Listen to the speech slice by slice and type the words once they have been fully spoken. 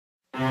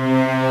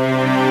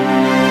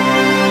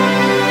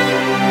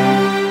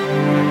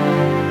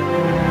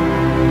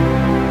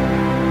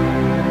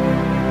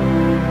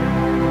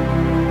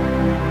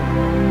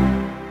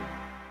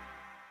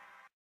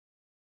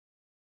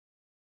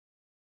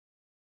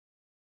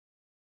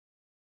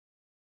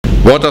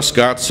What does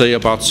God say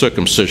about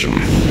circumcision?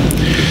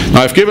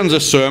 Now, I've given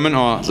this sermon,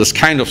 or this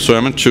kind of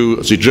sermon, to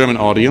the German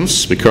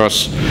audience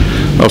because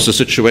of the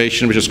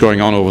situation which is going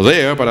on over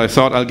there, but I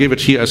thought I'll give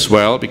it here as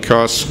well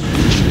because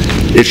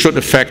it should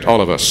affect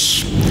all of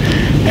us.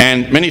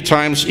 And many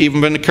times,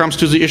 even when it comes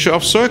to the issue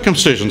of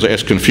circumcision, there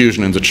is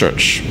confusion in the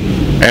church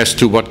as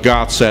to what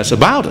God says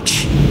about it.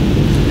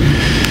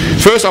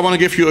 First, I want to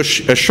give you a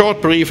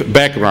short, brief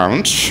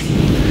background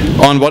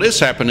on what is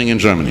happening in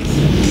Germany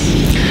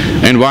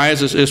and why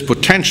this is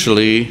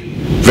potentially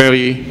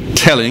very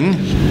telling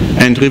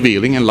and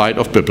revealing in light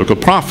of biblical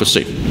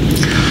prophecy.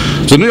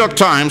 The New York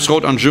Times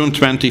wrote on June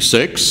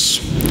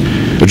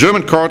 26, a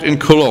German court in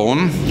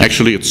Cologne,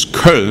 actually it's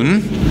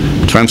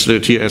Köln,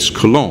 translated here as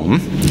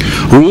Cologne,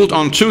 ruled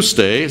on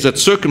Tuesday that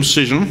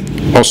circumcision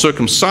or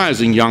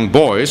circumcising young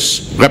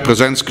boys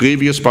represents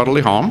grievous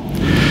bodily harm,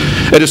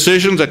 a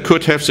decision that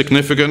could have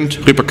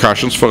significant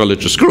repercussions for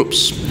religious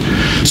groups.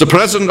 The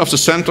president of the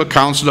Central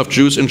Council of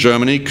Jews in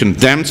Germany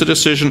condemned the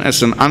decision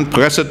as an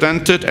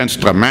unprecedented and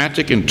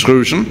dramatic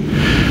intrusion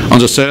on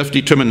the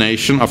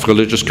self-determination of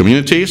religious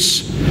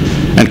communities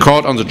and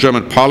called on the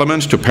German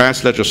parliament to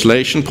pass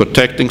legislation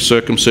protecting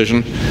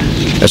circumcision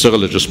as a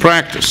religious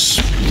practice.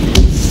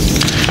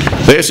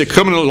 There is a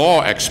criminal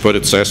law expert,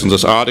 it says in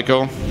this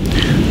article,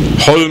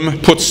 Holm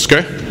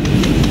Putzke,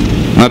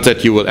 not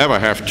that you will ever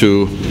have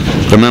to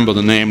remember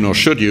the name, nor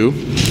should you,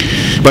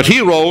 but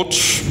he wrote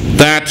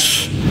that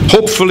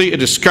hopefully a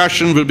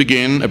discussion will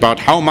begin about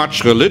how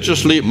much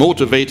religiously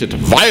motivated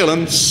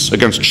violence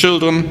against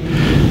children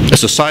a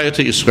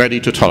society is ready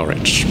to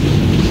tolerate.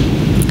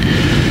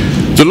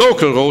 The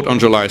Local wrote on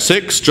July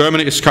 6,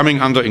 Germany is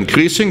coming under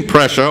increasing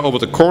pressure over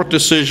the court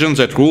decision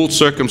that ruled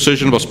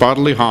circumcision was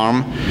bodily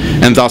harm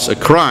and thus a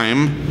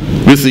crime,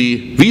 with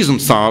the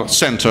Wiesenthal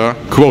Center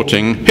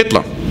quoting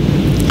Hitler.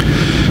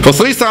 For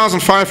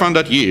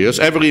 3,500 years,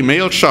 every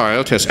male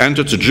child has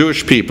entered the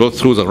Jewish people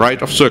through the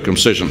rite of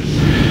circumcision.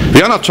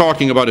 We are not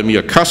talking about a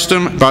mere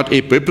custom, but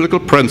a biblical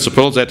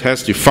principle that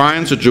has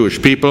defined the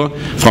Jewish people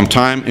from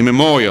time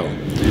immemorial.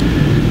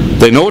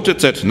 They noted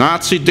that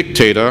Nazi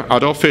dictator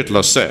Adolf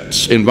Hitler said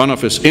in one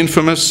of his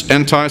infamous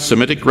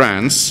anti-Semitic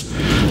rants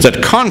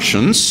that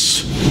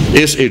conscience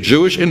is a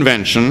Jewish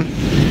invention,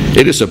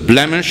 it is a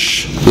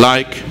blemish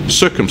like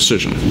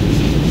circumcision.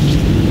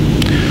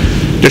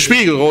 Der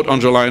Spiegel wrote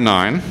on July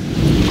 9,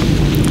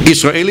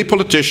 Israeli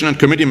politician and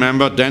committee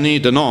member Danny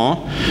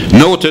Denon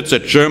noted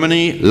that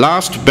Germany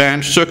last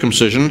banned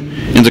circumcision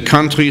in the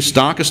country's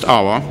darkest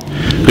hour,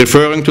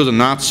 referring to the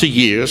Nazi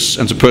years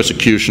and the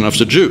persecution of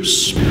the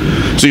Jews.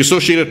 The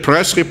Associated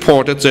Press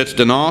reported that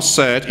Denon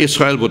said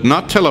Israel would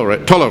not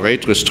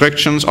tolerate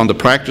restrictions on the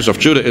practice of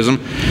Judaism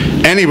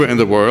anywhere in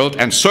the world,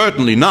 and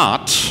certainly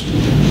not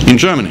in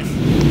Germany.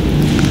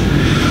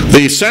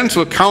 The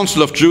Central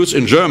Council of Jews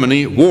in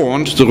Germany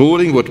warned the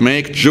ruling would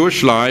make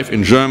Jewish life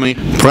in Germany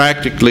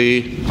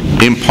practically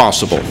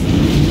impossible.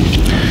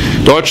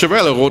 Deutsche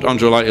Welle wrote on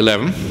July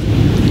 11,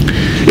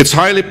 it's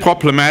highly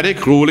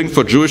problematic ruling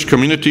for Jewish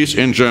communities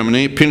in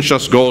Germany,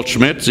 Pinchas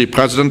Goldschmidt, the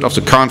president of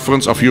the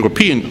Conference of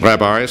European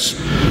Rabbis,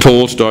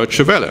 told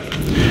Deutsche Welle.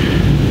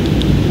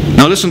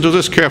 Now listen to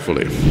this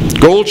carefully.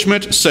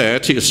 Goldschmidt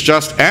said he is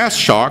just as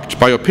shocked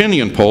by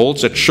opinion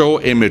polls that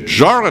show a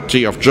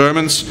majority of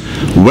Germans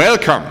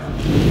welcome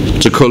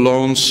the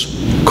Cologne's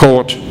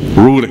court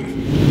ruling.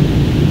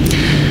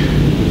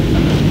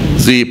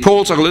 The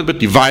polls are a little bit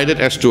divided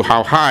as to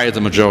how high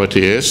the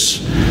majority is.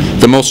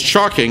 The most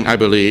shocking, I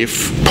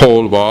believe,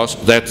 poll was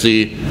that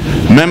the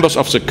members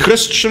of the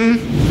Christian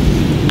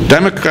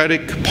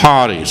Democratic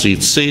Party, the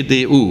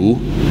CDU,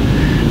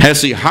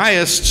 has the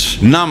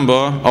highest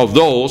number of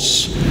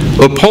those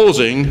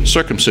opposing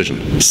circumcision,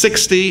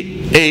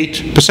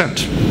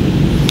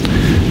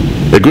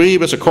 68%. Agree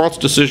with the court's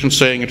decision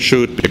saying it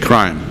should be a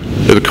crime.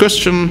 The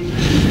Christian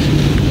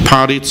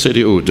Party,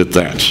 CDU, did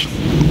that.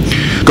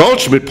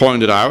 Goldschmidt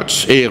pointed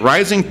out a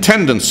rising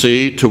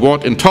tendency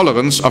toward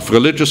intolerance of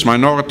religious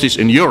minorities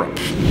in Europe.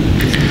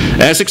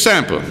 As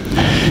example,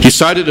 he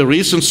cited a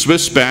recent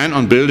Swiss ban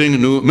on building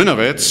new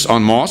minarets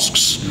on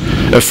mosques,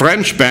 a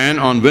French ban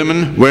on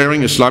women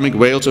wearing Islamic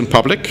veils in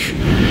public,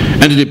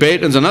 and a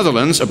debate in the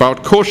Netherlands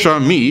about kosher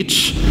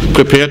meat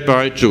prepared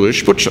by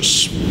Jewish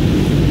butchers.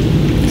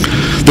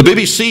 The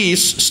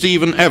BBC's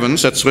Stephen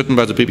Evans, that's written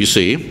by the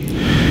BBC,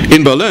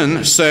 in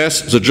Berlin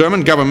says the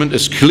German government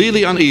is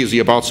clearly uneasy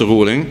about the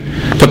ruling,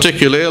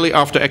 particularly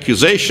after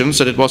accusations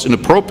that it was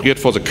inappropriate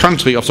for the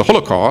country of the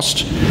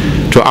Holocaust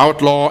to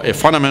outlaw a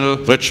fundamental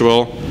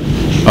ritual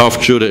of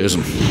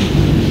Judaism.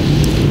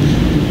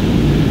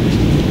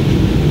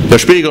 Der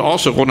Spiegel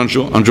also wrote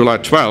on July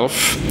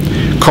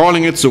 12,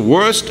 calling it the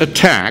worst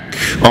attack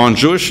on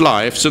Jewish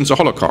life since the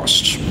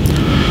Holocaust.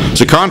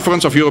 The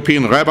Conference of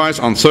European Rabbis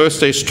on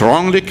Thursday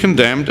strongly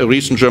condemned a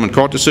recent German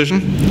court decision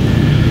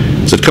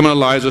that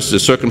criminalizes the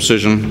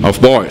circumcision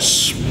of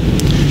boys.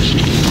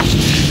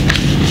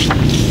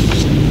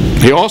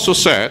 He also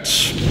said,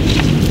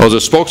 or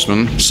the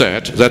spokesman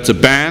said, that the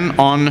ban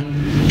on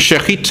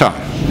shechita,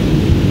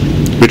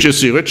 which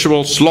is the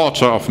ritual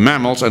slaughter of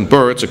mammals and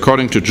birds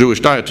according to Jewish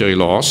dietary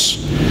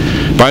laws,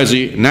 by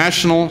the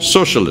National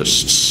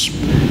Socialists,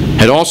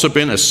 had also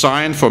been a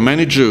sign for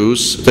many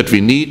Jews that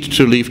we need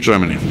to leave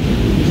Germany.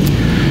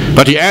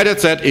 But he added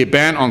that a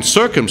ban on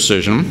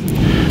circumcision,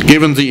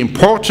 given the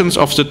importance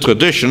of the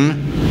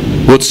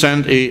tradition, would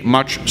send a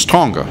much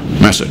stronger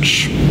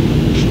message.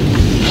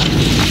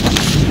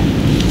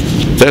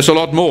 There's a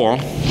lot more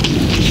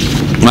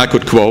I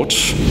could quote.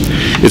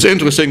 It's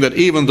interesting that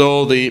even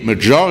though the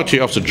majority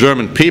of the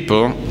German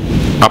people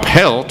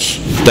upheld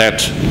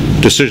that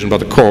decision by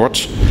the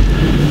court,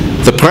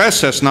 the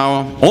press has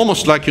now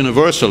almost like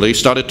universally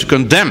started to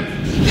condemn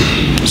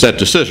that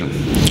decision.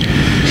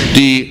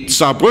 The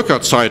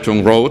Saarbrücker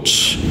Zeitung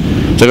wrote,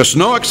 "There is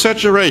no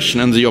exaggeration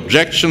in the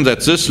objection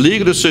that this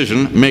legal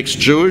decision makes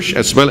Jewish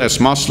as well as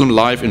Muslim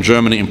life in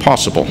Germany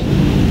impossible."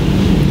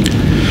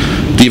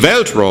 Die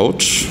Welt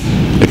wrote,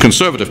 a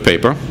conservative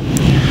paper,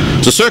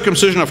 "The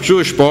circumcision of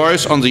Jewish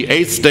boys on the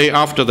 8th day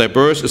after their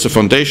birth is the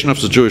foundation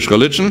of the Jewish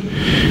religion.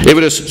 If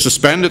it is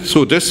suspended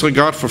through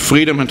disregard for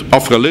freedom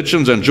of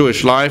religion, then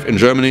Jewish life in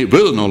Germany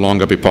will no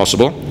longer be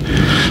possible.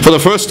 For the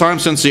first time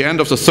since the end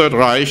of the Third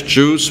Reich,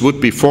 Jews would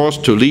be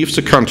forced to leave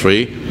the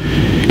country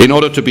in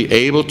order to be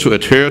able to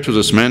adhere to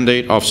this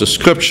mandate of the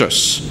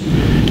Scriptures.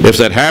 If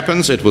that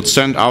happens, it would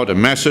send out a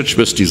message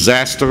with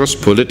disastrous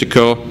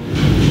political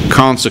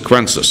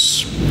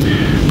consequences."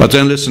 But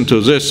then listen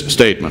to this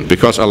statement,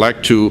 because I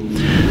like to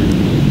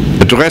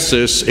address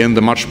this in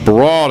the much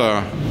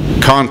broader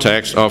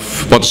context of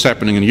what's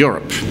happening in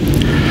Europe.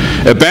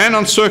 "A ban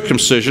on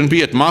circumcision,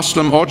 be it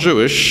Muslim or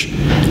Jewish,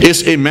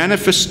 is a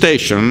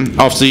manifestation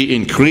of the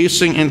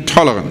increasing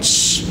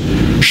intolerance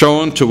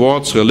shown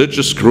towards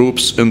religious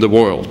groups in the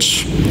world.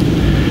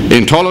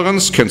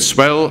 Intolerance can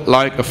swell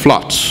like a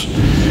flood.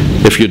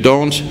 If you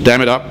don't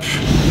dam it up,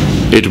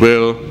 it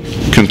will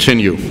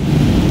continue."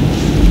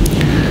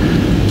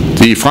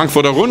 The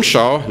Frankfurter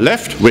Rundschau,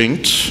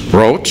 left-winged,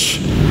 wrote,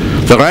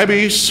 "The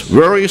rabbi's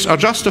worries are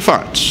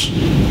justified.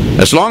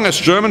 As long as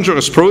German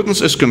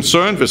jurisprudence is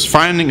concerned with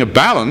finding a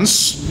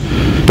balance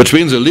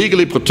between the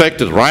legally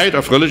protected right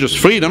of religious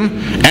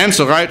freedom and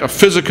the right of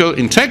physical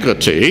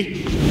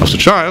integrity of the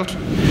child,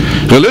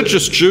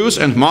 religious Jews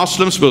and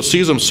Muslims will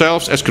see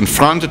themselves as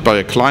confronted by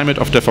a climate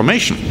of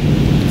defamation."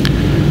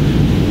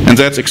 And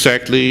that's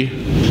exactly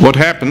what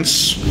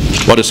happens,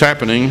 what is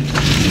happening,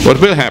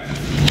 what will happen.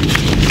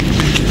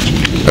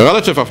 A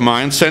relative of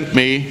mine sent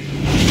me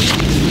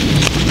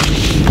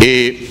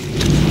a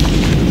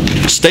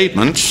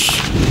statement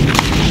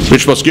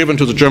which was given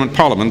to the German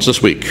Parliament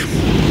this week.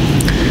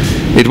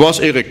 It was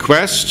a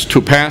request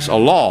to pass a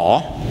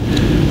law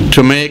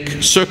to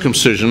make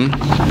circumcision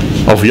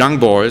of young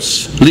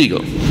boys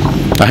legal.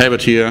 I have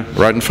it here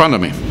right in front of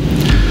me.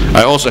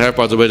 I also have,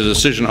 by the way, the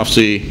decision of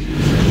the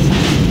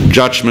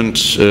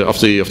judgment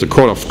of the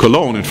Court of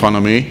Cologne in front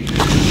of me,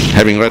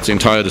 having read the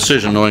entire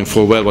decision, knowing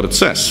full well what it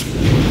says.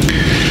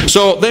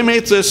 So they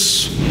made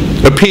this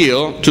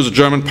appeal to the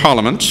German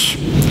Parliament,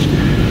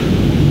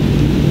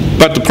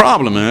 but the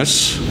problem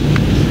is,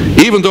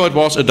 even though it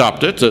was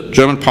adopted, the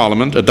German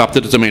Parliament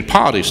adopted it, the main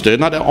parties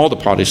did, not all the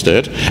parties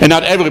did, and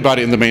not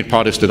everybody in the main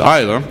parties did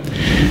either,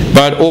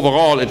 but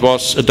overall it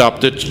was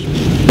adopted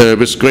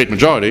with great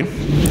majority.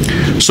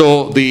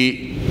 So the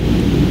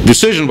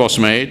decision was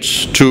made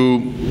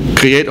to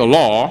create a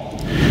law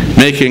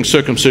making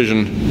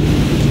circumcision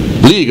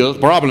legal. The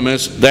problem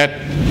is that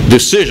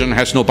decision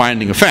has no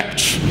binding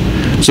effect.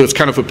 So it's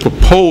kind of a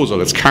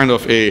proposal, it's kind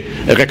of a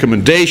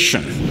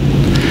recommendation.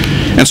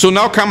 And so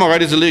now come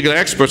already the legal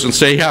experts and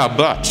say, yeah,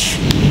 but.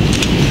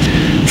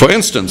 For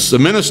instance, the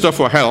Minister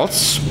for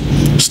Health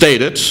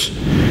stated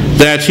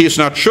that he is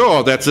not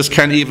sure that this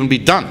can even be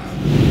done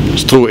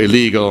through a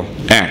legal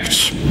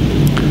act.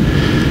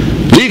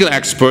 Legal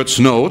experts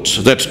note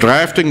that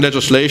drafting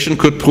legislation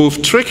could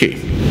prove tricky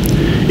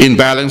in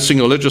balancing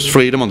religious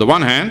freedom on the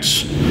one hand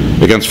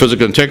against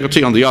physical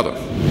integrity on the other.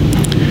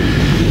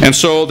 And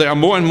so there are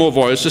more and more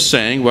voices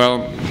saying,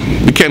 well,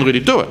 we can't really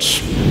do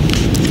it.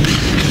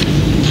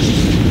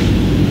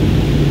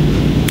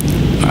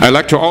 I'd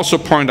like to also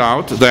point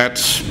out that,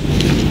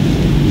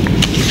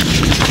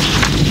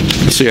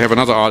 let's see, I have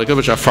another article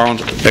which I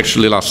found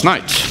actually last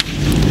night,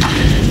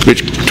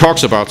 which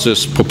talks about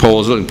this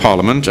proposal in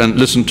Parliament, and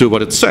listen to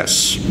what it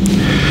says.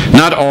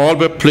 Not all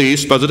were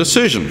pleased by the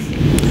decision,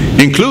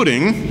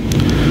 including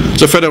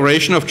the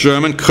Federation of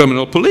German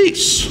Criminal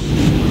Police.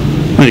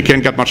 Well, you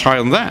can't get much higher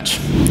than that.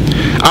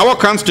 Our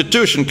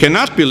Constitution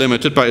cannot be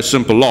limited by a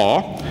simple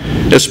law,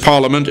 as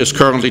Parliament is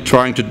currently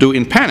trying to do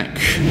in panic,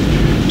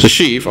 the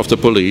chief of the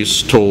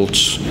police told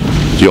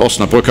the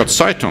Osnabrücker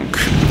Zeitung.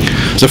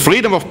 The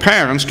freedom of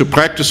parents to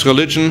practice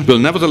religion will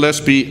nevertheless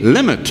be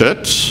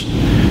limited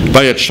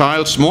by a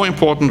child's more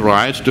important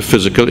right to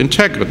physical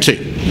integrity.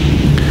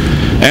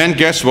 And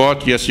guess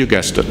what? Yes, you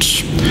guessed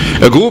it.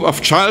 A group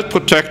of child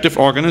protective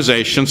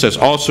organizations has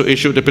also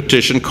issued a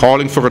petition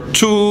calling for a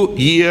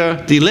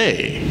 2-year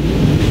delay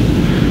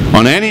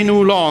on any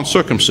new law on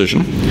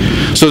circumcision,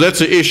 so that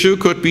the issue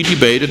could be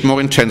debated more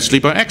intensely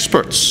by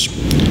experts.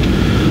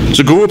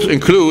 The group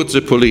includes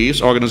the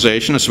police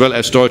organization as well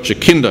as Deutsche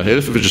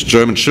Kinderhilfe, which is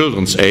German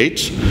Children's Aid,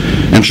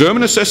 and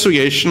German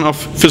Association of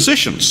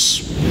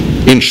Physicians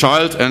in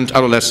Child and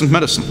Adolescent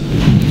Medicine.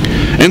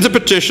 In the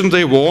petition,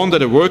 they warn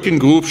that a working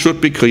group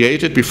should be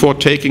created before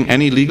taking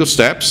any legal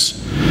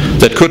steps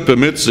that could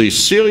permit the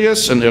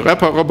serious and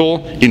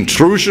irreparable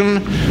intrusion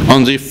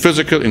on the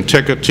physical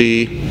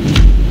integrity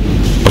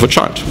of a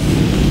child.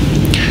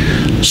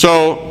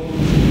 So,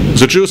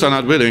 the Jews are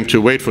not willing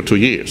to wait for 2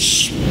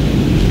 years.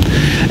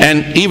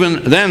 And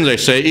even then, they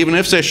say, even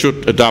if they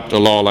should adopt a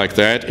law like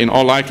that, in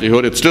all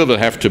likelihood, it still will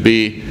have to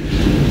be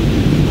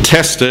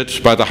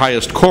tested by the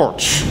highest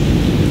court,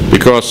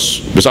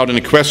 because without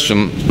any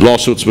question,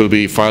 lawsuits will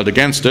be filed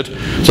against it.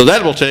 So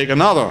that will take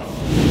another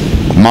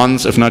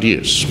months, if not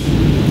years.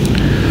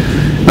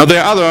 Now,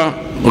 there are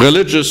other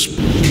religious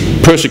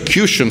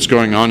persecutions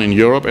going on in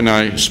Europe, and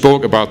I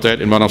spoke about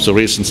that in one of the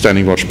recent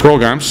Standing Watch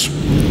programs.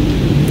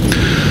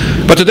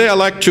 But today I'd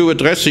like to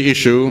address the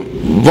issue,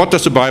 what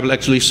does the Bible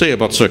actually say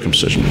about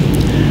circumcision?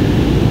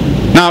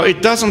 Now,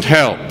 it doesn't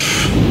help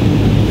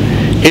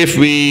if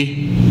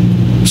we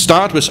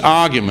start with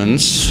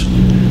arguments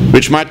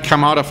which might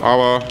come out of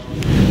our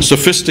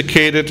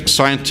sophisticated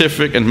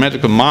scientific and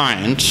medical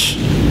mind,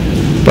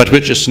 but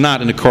which is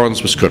not in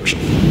accordance with Scripture.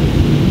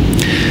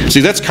 See,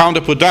 that's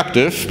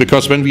counterproductive,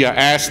 because when we are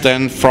asked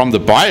then from the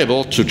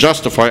Bible to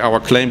justify our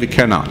claim, we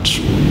cannot.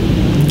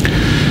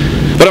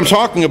 What I'm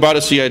talking about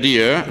is the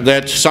idea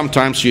that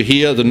sometimes you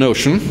hear the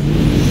notion,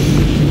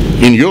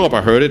 in Europe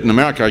I heard it, in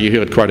America you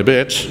hear it quite a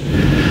bit,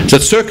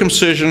 that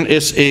circumcision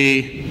is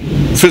a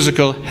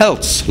physical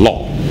health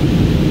law.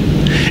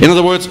 In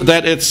other words,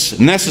 that it's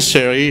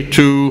necessary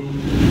to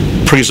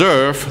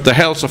preserve the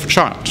health of a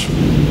child.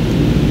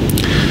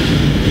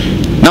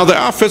 Now, there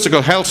are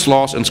physical health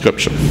laws in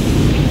Scripture.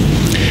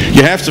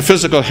 You have the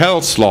physical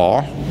health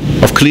law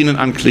of clean and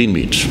unclean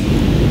meat.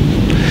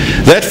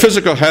 That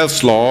physical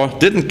health law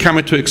didn't come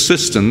into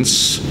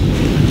existence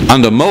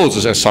under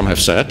Moses, as some have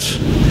said.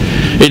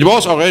 It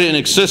was already in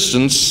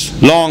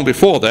existence long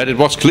before that. It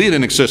was clearly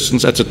in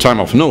existence at the time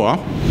of Noah,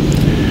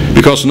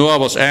 because Noah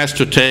was asked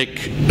to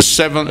take a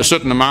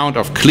certain amount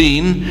of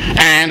clean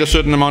and a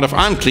certain amount of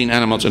unclean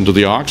animals into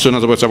the ark. So in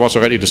other words, there was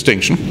already a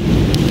distinction.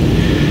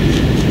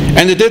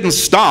 And it didn't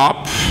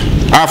stop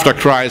after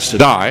Christ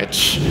died.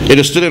 It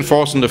is still in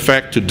force in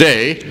effect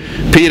today.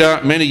 Peter,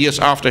 many years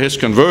after his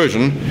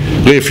conversion,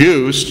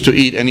 refused to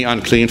eat any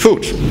unclean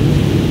food.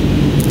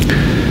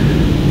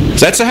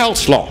 That's a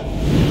health law.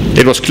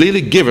 It was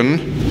clearly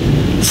given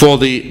for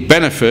the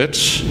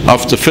benefit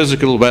of the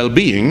physical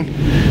well-being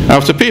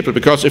of the people.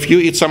 Because if you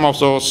eat some of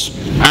those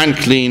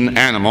unclean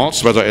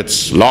animals, whether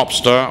it's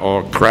lobster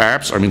or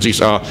crabs, I mean,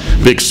 these are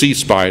big sea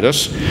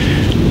spiders,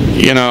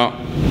 you know,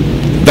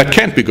 that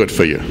can't be good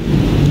for you.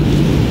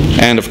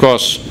 And of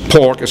course,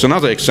 pork is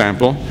another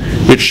example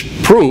which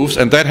proves,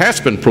 and that has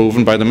been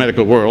proven by the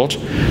medical world,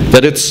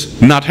 that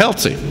it's not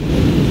healthy.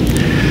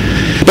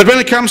 But when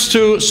it comes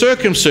to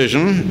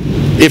circumcision,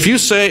 if you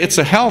say it's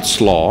a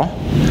health law,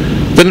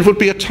 then it would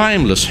be a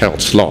timeless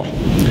health law.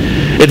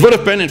 It would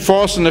have been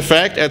enforced in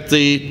effect at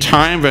the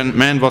time when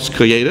man was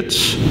created,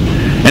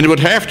 and it would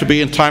have to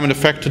be in time and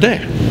effect today.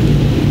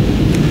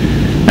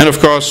 And of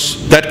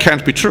course, that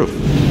can't be true.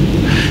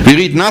 We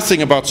read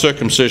nothing about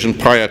circumcision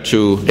prior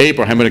to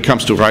Abraham when it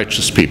comes to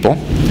righteous people.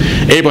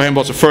 Abraham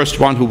was the first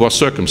one who was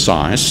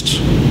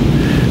circumcised.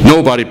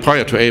 Nobody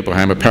prior to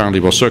Abraham apparently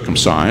was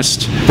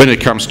circumcised when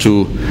it comes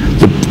to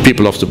the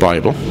people of the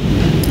Bible.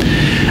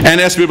 And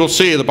as we will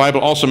see, the Bible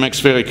also makes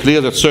very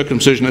clear that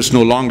circumcision is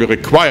no longer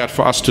required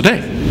for us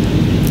today.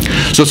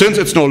 So since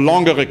it's no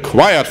longer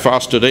required for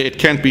us today, it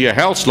can't be a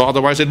health law,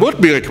 otherwise it would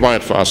be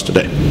required for us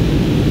today.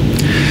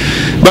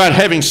 But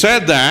having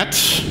said that,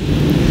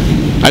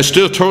 I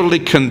still totally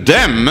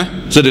condemn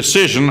the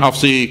decision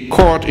of the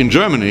court in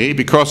Germany,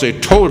 because they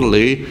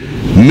totally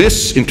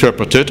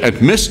misinterpreted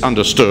and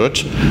misunderstood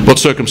what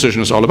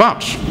circumcision is all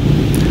about.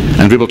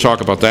 And we will talk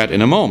about that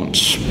in a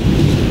moment.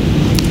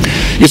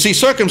 You see,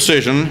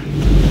 circumcision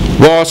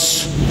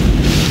was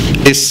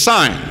a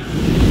sign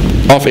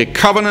of a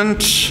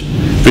covenant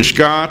which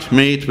God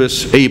made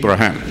with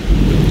Abraham.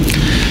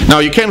 Now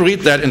you can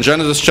read that in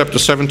Genesis chapter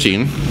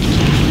 17.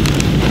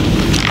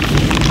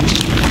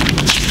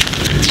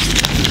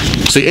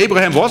 See,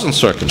 Abraham wasn't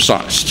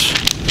circumcised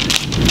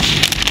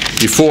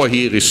before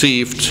he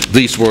received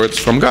these words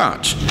from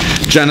God.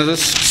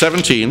 Genesis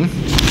 17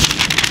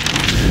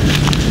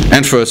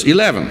 and verse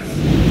 11.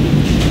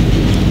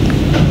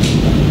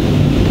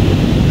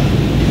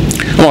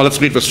 Well,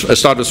 let's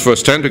start with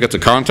verse 10 to get the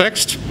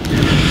context.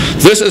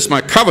 This is my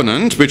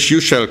covenant which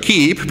you shall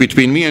keep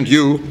between me and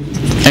you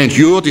and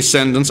your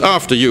descendants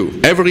after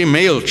you. Every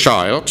male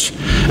child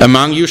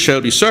among you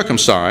shall be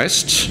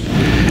circumcised,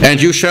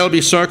 and you shall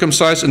be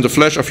circumcised in the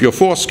flesh of your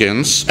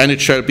foreskins, and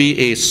it shall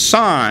be a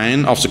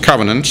sign of the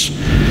covenant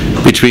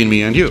between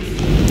me and you.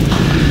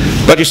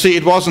 But you see,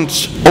 it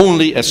wasn't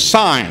only a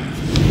sign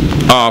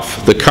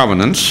of the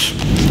covenant,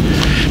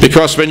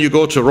 because when you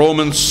go to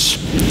Romans,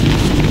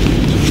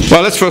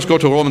 well, let's first go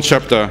to Romans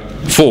chapter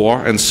 4.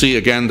 4 and see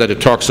again that it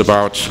talks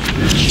about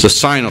the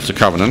sign of the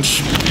covenant.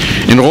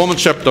 In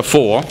Romans chapter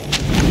 4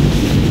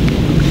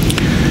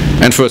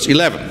 and verse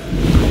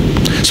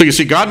 11. So you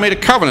see, God made a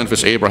covenant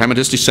with Abraham and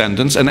his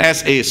descendants, and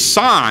as a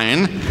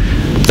sign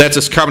that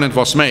this covenant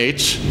was made,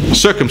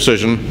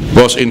 circumcision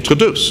was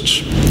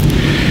introduced.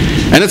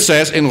 And it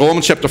says in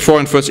Romans chapter 4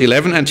 and verse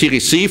 11, and he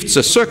received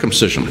the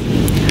circumcision,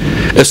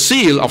 a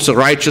seal of the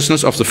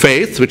righteousness of the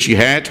faith which he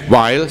had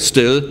while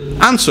still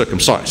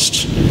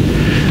uncircumcised,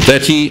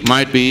 that he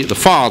might be the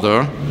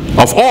father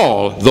of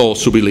all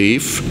those who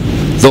believe,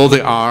 though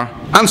they are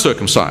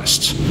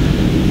uncircumcised,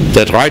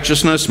 that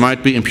righteousness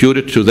might be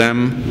imputed to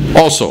them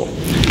also,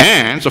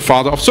 and the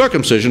father of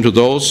circumcision to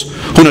those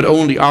who not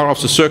only are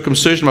of the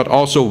circumcision but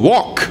also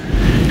walk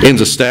in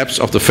the steps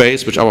of the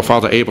faith which our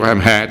father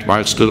Abraham had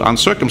while still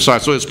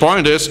uncircumcised. So his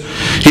point is,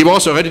 he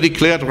was already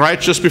declared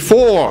righteous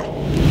before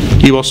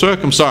he was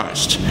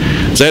circumcised.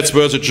 That's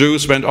where the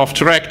Jews went off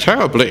track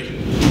terribly,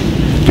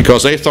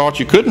 because they thought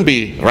you couldn't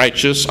be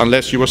righteous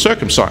unless you were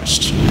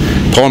circumcised.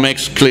 Paul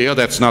makes clear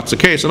that's not the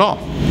case at all.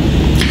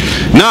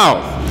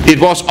 Now, it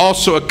was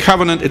also a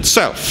covenant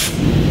itself.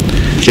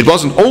 It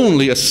wasn't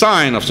only a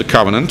sign of the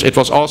covenant, it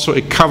was also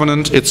a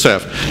covenant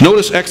itself.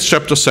 Notice Acts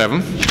chapter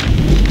 7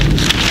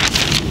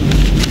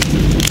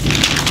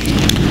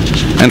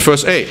 and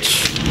verse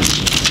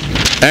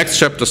 8. Acts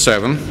chapter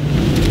 7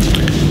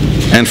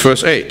 and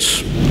verse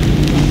 8.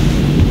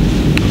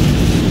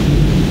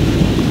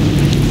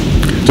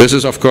 This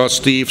is, of course,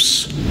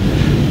 Steve's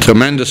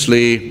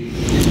tremendously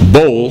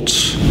bold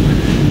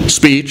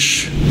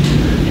speech,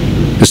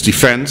 his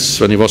defense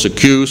when he was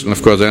accused, and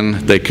of course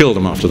then they killed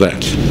him after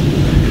that.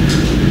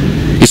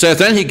 He says,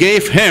 then he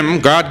gave him,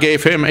 God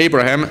gave him,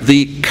 Abraham,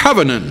 the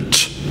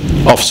covenant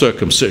of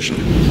circumcision.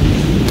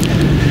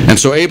 And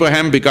so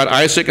Abraham begot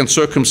Isaac and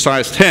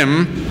circumcised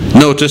him,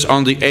 notice,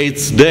 on the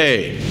 8th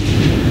day.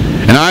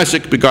 And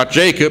Isaac begot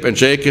Jacob, and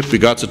Jacob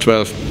begot the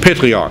 12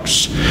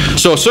 patriarchs.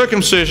 So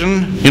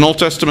circumcision in Old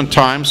Testament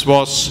times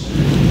was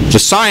the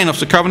sign of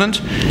the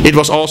covenant. It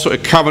was also a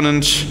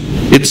covenant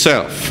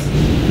itself.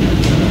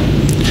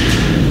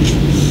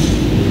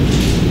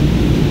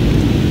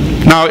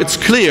 Now, it's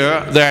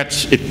clear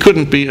that it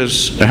couldn't be a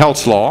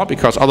health law,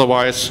 because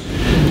otherwise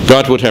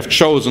God would have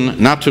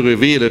chosen not to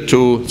reveal it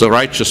to the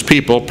righteous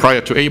people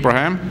prior to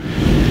Abraham.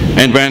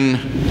 And when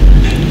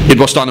it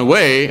was done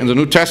away in the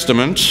New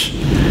Testament,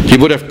 he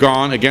would have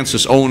gone against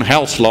his own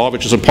health law,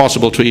 which is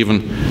impossible to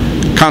even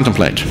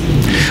contemplate.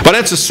 But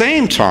at the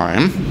same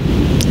time,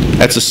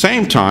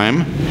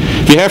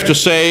 we have to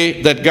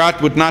say that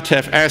God would not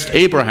have asked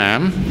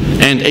Abraham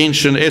and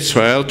ancient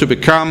Israel to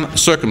become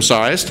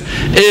circumcised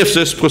if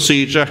this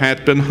procedure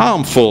had been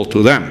harmful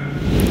to them,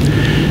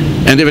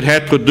 and if it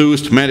had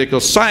produced medical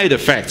side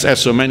effects,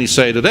 as so many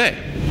say today.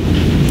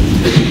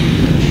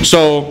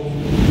 So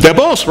they're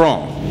both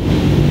wrong.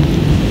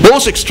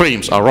 Both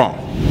extremes are wrong.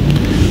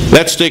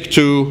 Let's stick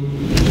to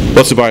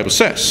what the Bible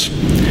says.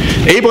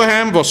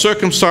 Abraham was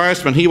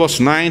circumcised when he was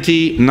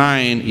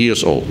 99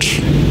 years old.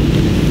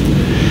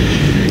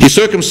 He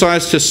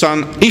circumcised his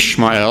son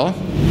Ishmael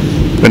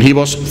when he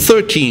was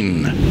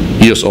 13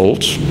 years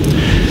old.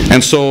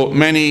 And so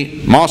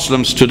many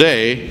Muslims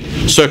today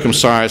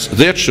circumcise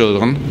their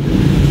children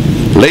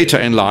later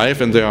in life,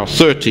 and they are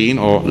 13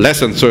 or less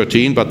than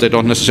 13, but they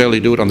don't necessarily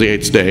do it on the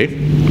 8th day.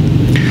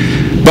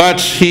 But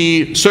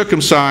he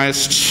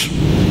circumcised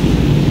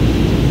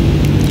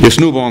his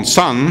newborn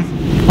son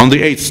on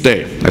the 8th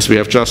day, as we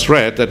have just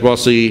read. That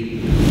was the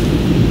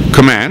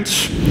command.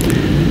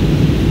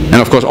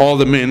 And of course all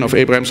the men of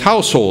Abraham's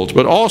household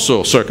were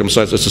also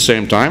circumcised at the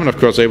same time, and of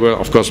course they were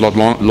a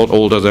lot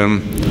older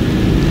than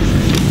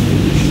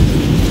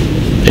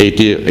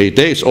 8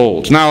 days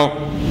old.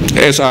 Now,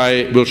 as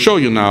I will show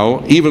you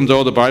now, even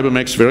though the Bible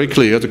makes very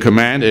clear the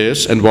command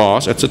is and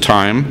was at the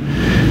time,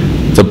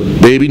 the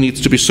baby needs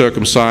to be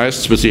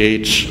circumcised with the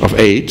age of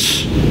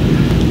 8,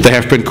 there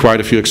have been quite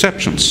a few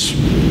exceptions.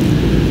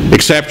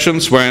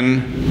 Exceptions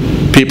when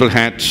people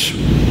had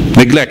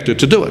neglected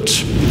to do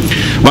it.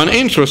 One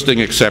interesting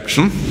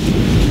exception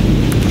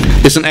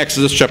is in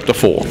Exodus chapter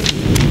 4.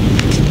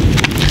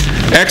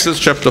 Exodus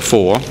chapter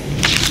 4.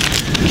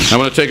 I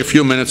want to take a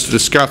few minutes to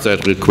discuss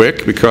that real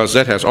quick, because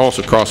that has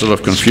also caused a lot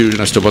of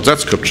confusion as to what that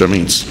scripture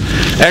means.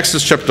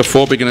 Exodus chapter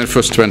 4, beginning at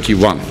verse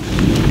 21.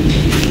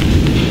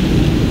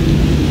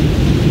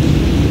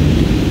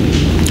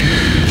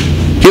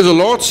 Here the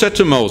Lord said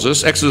to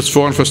Moses, Exodus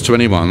 4 and verse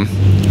 21,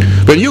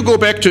 when you go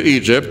back to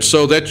Egypt,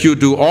 so that you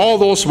do all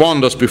those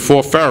wonders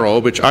before Pharaoh,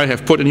 which I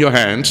have put in your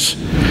hands,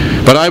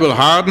 but I will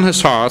harden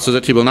his heart, so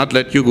that he will not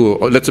let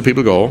the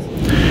people go.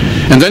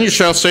 And then you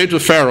shall say to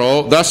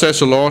Pharaoh, thus says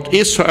the Lord,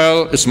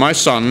 Israel is my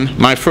son,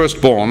 my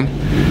firstborn.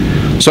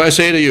 So I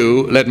say to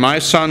you, let my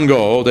son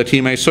go, that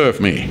he may serve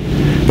me.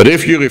 But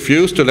if you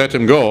refuse to let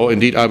him go,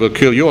 indeed I will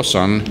kill your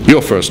son,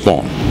 your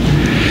firstborn.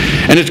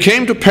 And it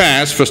came to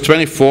pass, verse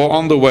 24,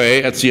 on the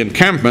way at the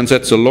encampment,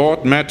 that the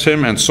Lord met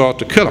him and sought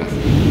to kill him.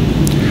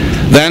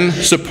 Then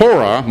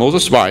Zipporah,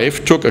 Moses'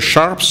 wife, took a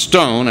sharp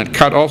stone and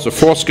cut off the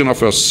foreskin of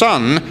her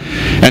son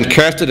and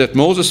cast it at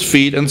Moses'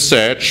 feet and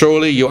said,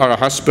 "Surely you are a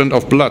husband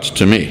of blood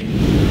to me."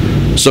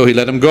 So he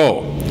let him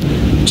go.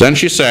 Then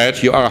she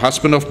said, "You are a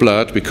husband of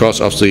blood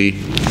because of the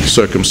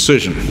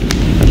circumcision."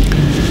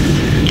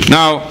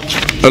 Now,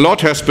 a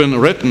lot has been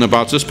written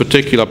about this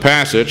particular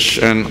passage,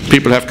 and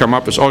people have come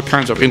up with all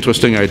kinds of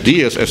interesting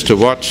ideas as to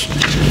what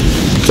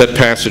that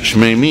passage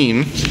may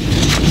mean.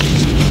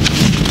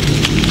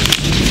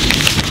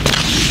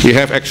 We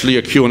have actually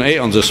a Q&A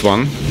on this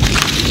one,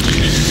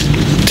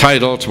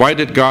 titled, "Why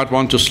did God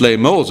want to slay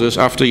Moses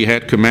after he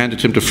had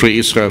commanded him to free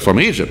Israel from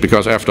Egypt?"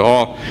 Because after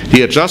all, he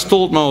had just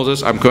told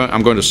Moses, I'm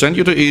going to send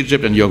you to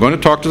Egypt, and you're going to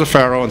talk to the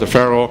Pharaoh, and the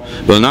Pharaoh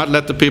will not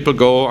let the people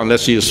go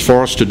unless he is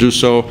forced to do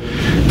so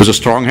with a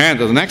strong hand.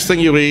 And the next thing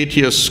you read,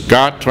 here's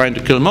God trying to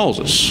kill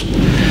Moses.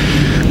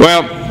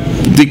 Well,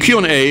 the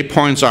Q&A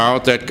points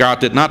out that God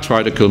did not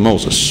try to kill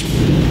Moses,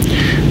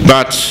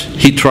 but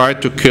he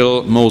tried to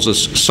kill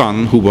Moses'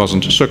 son who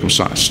wasn't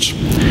circumcised.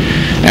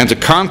 And the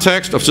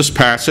context of this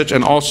passage,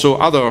 and also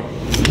other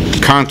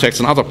contexts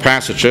and other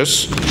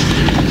passages,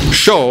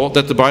 show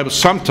that the Bible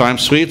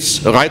sometimes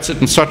writes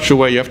it in such a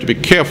way you have to be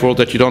careful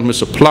that you don't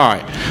misapply.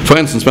 For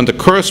instance, when the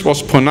curse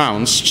was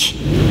pronounced,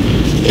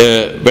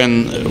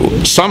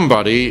 when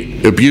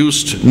somebody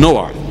abused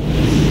Noah,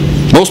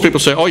 most people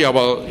say, oh yeah,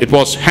 well, it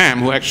was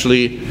Ham who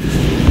actually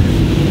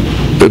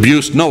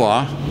abused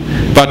Noah,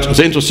 but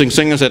the interesting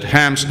thing is that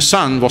Ham's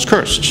son was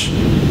cursed.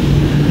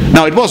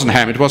 Now, it wasn't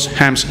Ham, it was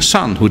Ham's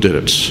son who did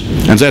it,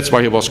 and that's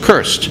why he was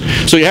cursed.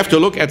 So you have to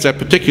look at that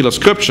particular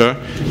scripture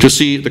to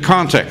see the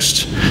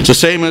context. The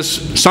same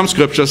as some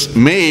scriptures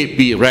may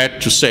be read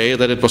to say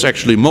that it was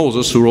actually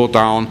Moses who wrote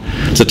down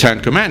the Ten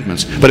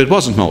Commandments, but it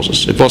wasn't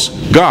Moses, it was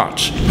God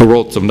who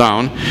wrote them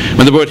down.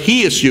 When the word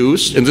he is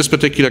used in this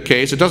particular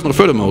case, it doesn't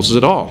refer to Moses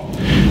at all,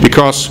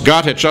 because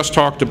God had just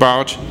talked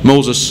about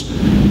Moses,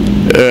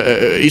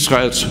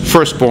 Israel's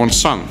firstborn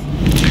son.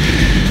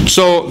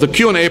 So the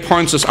Q&A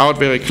points this out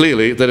very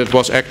clearly, that it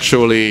was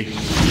actually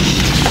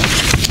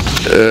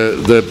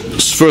the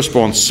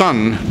firstborn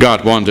son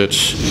God wanted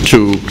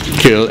to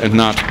kill and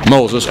not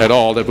Moses at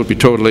all. That would be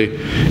totally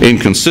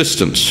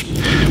inconsistent.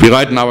 We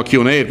write in our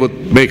Q&A, it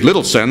would make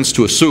little sense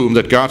to assume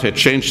that God had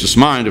changed his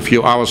mind a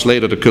few hours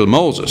later to kill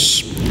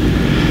Moses.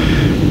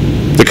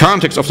 The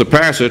context of the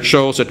passage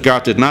shows that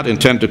God did not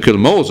intend to kill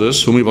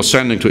Moses, whom he was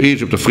sending to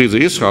Egypt to free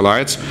the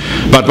Israelites,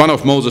 but one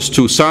of Moses'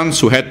 two sons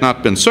who had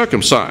not been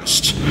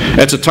circumcised.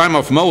 At the time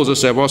of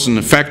Moses, there was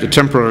in fact a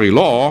temporary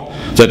law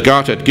that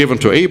God had given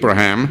to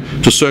Abraham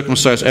to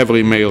circumcise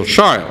every male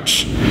child.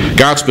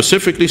 God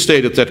specifically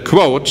stated that,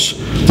 quote,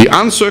 "The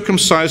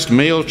uncircumcised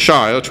male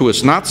child who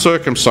is not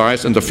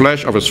circumcised in the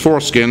flesh of his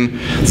foreskin,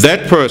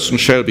 that person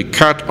shall be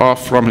cut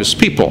off from his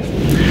people."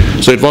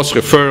 So it was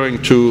referring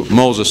to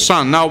Moses'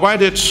 son. Now, why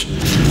did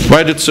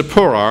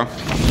Zipporah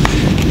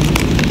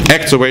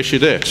act the way she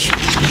did?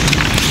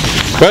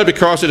 Well,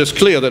 because it is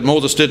clear that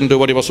Moses didn't do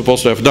what he was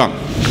supposed to have done.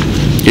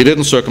 He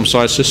didn't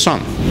circumcise his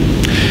son.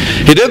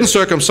 He didn't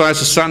circumcise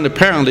his son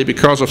apparently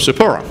because of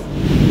Zipporah.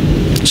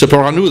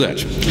 Zipporah knew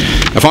that.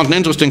 I found an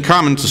interesting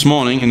comment this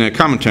morning in a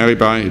commentary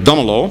by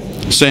Domelo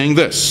saying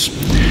this: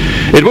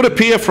 "It would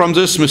appear from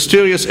this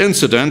mysterious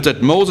incident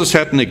that Moses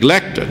had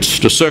neglected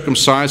to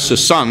circumcise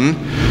his son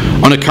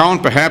on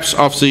account perhaps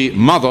of the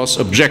mother's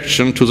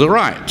objection to the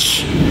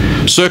rite.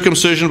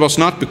 Circumcision was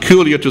not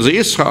peculiar to the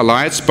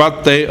Israelites,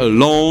 but they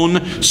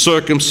alone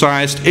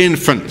circumcised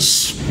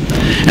infants."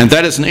 And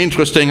that is an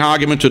interesting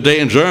argument today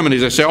in Germany.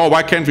 They say, oh,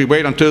 why can't we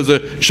wait until the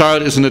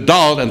child is an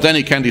adult and then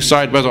he can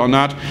decide whether or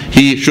not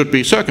he should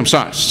be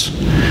circumcised?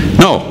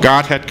 No,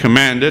 God had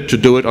commanded to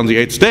do it on the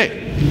 8th day.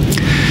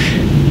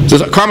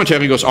 The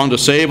commentary goes on to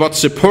say, what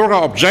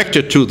Zipporah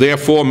objected to,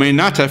 therefore, may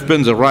not have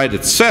been the rite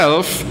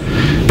itself,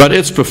 but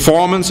its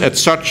performance at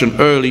such an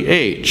early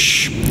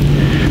age.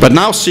 But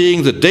now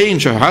seeing the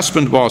danger her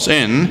husband was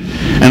in,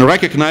 and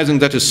recognizing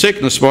that his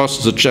sickness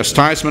was the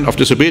chastisement of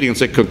disobedience,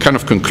 they could kind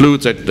of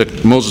conclude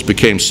that Moses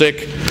became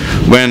sick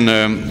when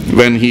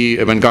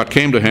God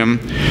came to him,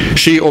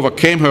 she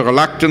overcame her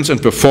reluctance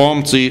and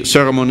performed the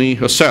ceremony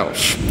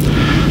herself.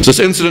 This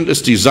incident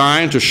is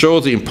designed to show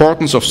the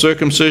importance of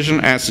circumcision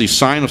as the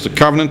sign of the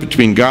covenant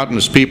between God and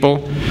his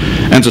people,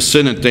 and the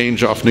sin and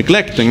danger of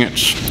neglecting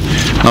it.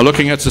 Now,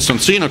 looking at the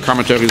Sonsino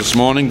commentary this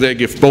morning, they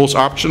give both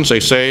options. They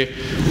say,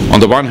 on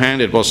the one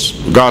hand, it was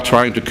God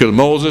trying to kill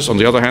Moses. On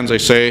the other hand, they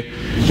say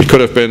it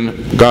could have been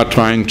God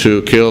trying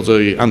to kill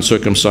the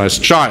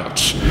uncircumcised child,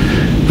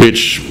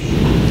 which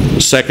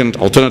second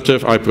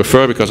alternative I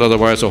prefer, because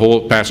otherwise the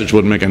whole passage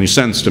wouldn't make any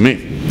sense to me.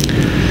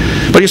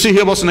 But you see,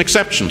 here was an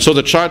exception. So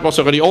the child was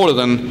already older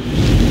than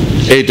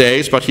 8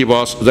 days, but he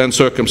was then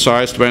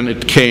circumcised when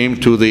it came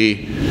to the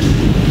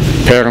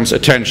parents'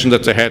 attention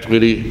that they had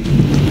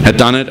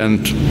done it,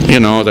 and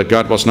that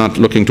God was not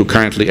looking too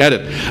kindly at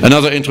it.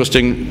 Another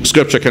interesting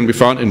scripture can be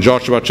found in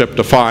Joshua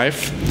chapter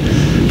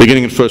 5,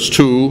 beginning in verse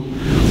 2,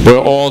 where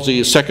all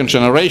the second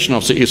generation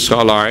of the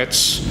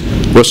Israelites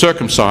were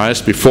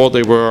circumcised before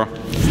they were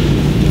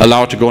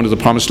allowed to go into the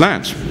promised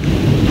land.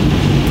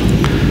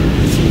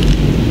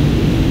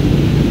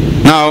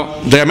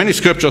 Now, there are many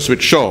scriptures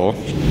which show,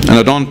 and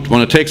I don't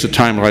want to take the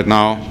time right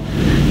now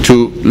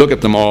to look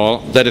at them all,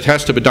 that it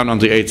has to be done on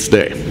the 8th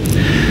day.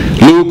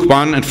 Luke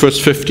 1 and verse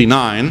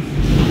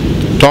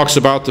 59 talks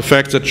about the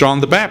fact that John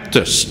the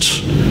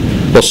Baptist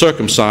was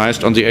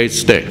circumcised on the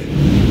 8th day.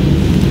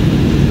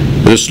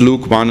 This is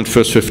Luke 1 and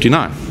verse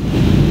 59.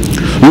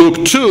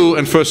 Luke 2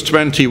 and verse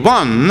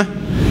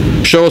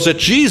 21 shows that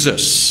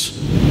Jesus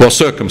was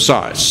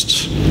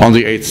circumcised on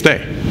the 8th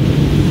day.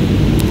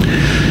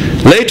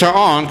 Later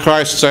on,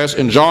 Christ says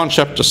in John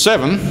chapter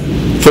 7,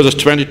 verses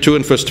 22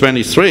 and verse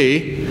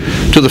 23,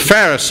 to the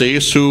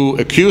Pharisees who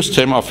accused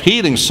him of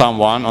healing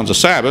someone on the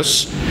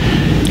Sabbath,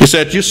 he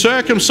said, "You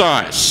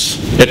circumcise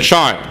a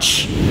child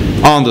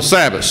on the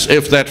Sabbath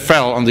if that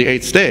fell on the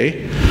 8th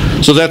day,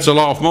 so that the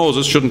law of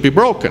Moses shouldn't be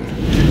broken."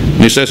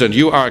 And he says, "And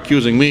you are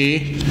accusing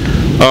me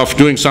of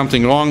doing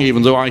something wrong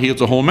even though I healed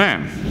the whole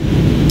man."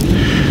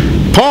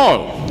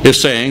 Paul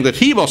is saying that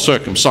he was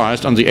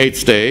circumcised on the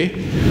 8th day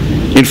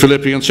in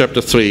Philippians chapter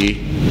 3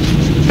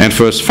 and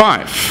verse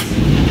 5.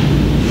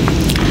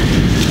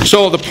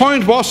 So the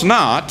point was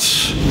not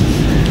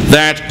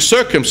that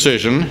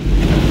circumcision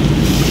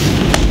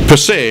per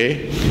se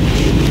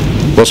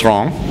was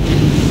wrong.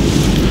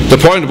 The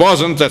point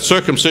wasn't that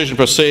circumcision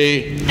per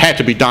se had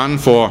to be done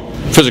for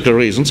physical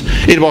reasons.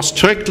 It was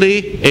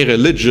strictly a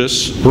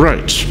religious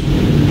rite.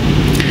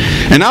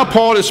 And now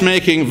Paul is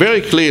making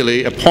very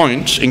clearly a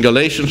point in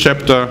Galatians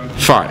chapter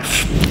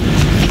 5.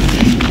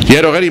 He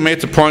had already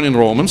made the point in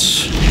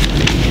Romans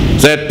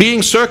that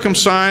being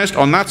circumcised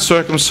or not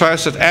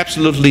circumcised had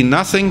absolutely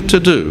nothing to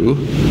do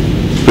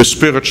with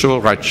spiritual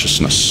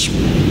righteousness.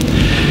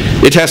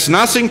 It has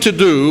nothing to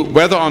do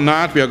whether or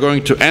not we are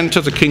going to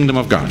enter the kingdom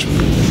of God.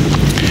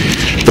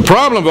 The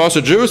problem was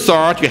the Jews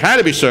thought you had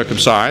to be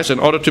circumcised in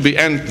order to be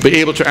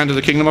able to enter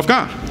the kingdom of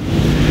God.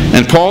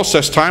 And Paul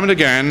says time and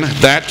again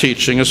that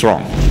teaching is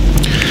wrong.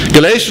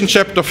 Galatians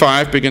chapter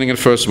 5, beginning in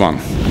verse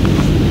 1.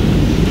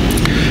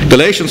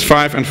 Galatians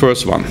 5 and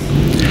verse 1.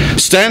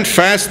 "Stand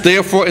fast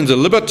therefore in the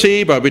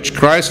liberty by which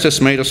Christ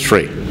has made us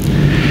free,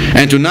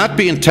 and do not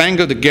be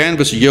entangled again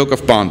with the yoke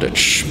of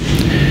bondage.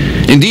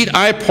 Indeed,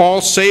 I,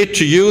 Paul, say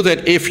to you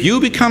that if you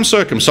become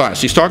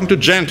circumcised," he's talking to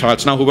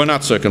Gentiles now who were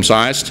not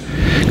circumcised,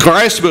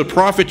 "Christ will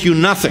profit you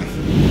nothing."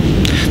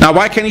 Now,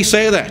 why can he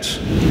say that?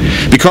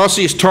 Because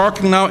he's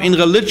talking now in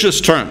religious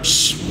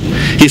terms.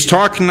 He's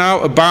talking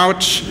now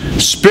about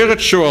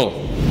spiritual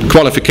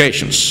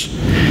qualifications.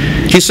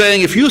 He's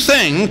saying if you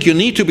think you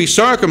need to be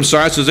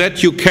circumcised so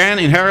that you can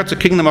inherit the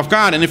kingdom of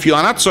God, and if you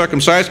are not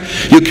circumcised,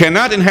 you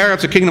cannot inherit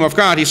the kingdom of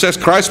God, he says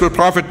Christ will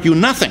profit you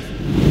nothing.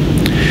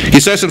 He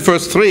says in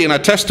verse 3, "And I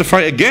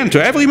testify again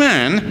to every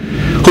man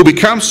who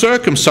becomes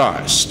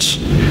circumcised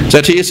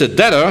that he is a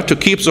debtor to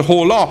keep the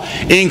whole law,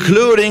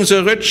 including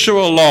the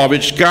ritual law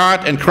which God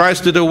and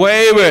Christ did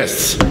away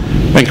with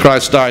when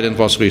Christ died and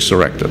was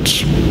resurrected."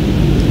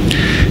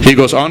 He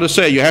goes on to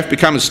say, "You have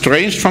become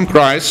estranged from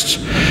Christ,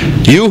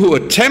 you who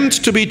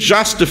attempt to be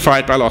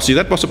justified by law." See,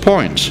 that was the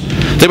point.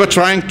 They were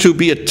trying to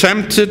be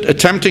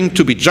attempting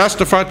to be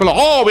justified by law.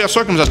 Oh, we are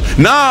circumcised.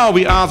 Now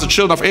we are the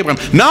children of Abraham.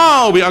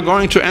 Now we are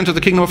going to enter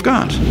the kingdom of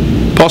God.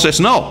 Paul says,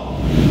 no,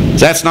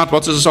 that's not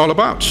what this is all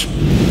about.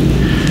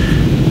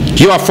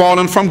 You are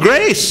fallen from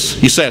grace,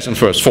 he says in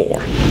verse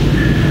 4.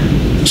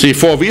 See,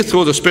 "For we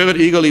through the Spirit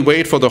eagerly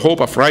wait for the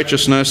hope of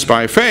righteousness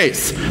by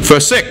faith."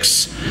 Verse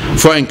 6,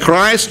 "For in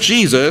Christ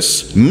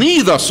Jesus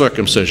neither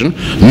circumcision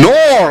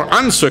nor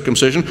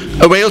uncircumcision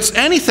avails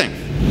anything,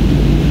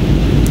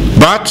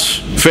 but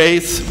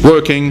faith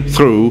working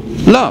through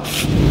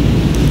love."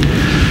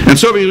 And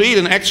so we read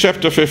in Acts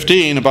chapter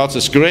 15 about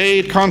this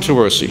great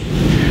controversy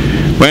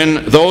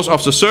when those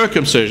of the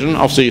circumcision,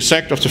 of the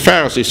sect of the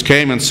Pharisees,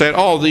 came and said,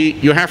 "Oh,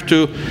 you have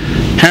to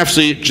have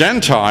the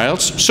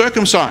Gentiles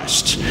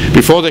circumcised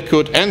before they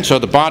could enter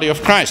the body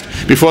of Christ,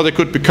 before they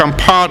could become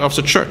part of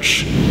the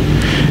church."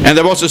 And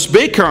there was this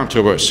big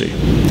controversy.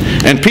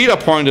 And Peter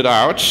pointed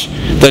out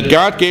that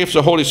God gave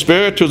the Holy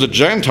Spirit to the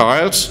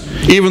Gentiles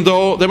even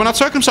though they were not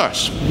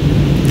circumcised.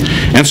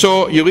 And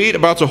so you read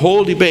about the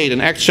whole debate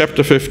in Acts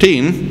chapter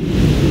 15,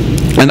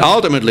 and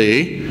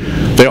ultimately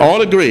they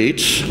all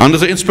agreed, under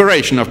the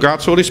inspiration of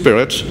God's Holy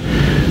Spirit,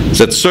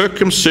 that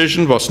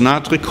circumcision was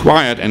not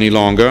required any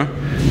longer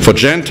for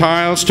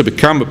Gentiles to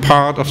become a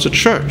part of the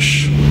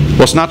church. It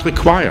was not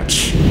required.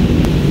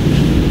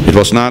 It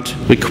was not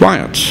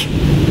required.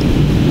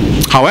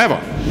 However,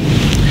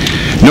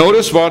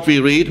 notice what we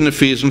read in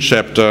Ephesians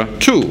chapter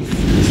 2.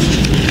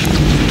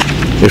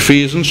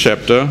 Ephesians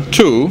chapter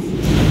 2,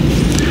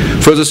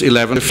 verses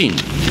 11 to 15.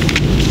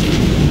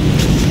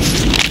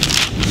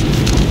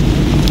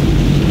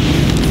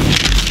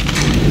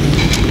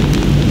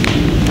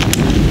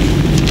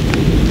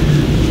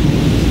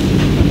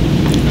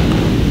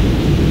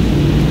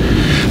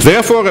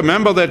 "Therefore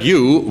remember that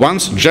you,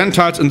 once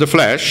Gentiles in the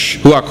flesh,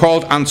 who are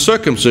called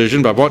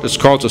uncircumcision by what is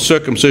called the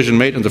circumcision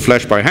made in the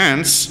flesh by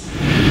hands,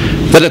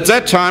 that at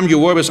that time you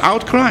were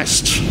without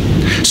Christ."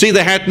 See,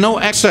 they had no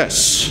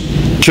access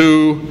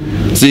to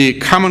the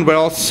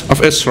commonwealth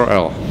of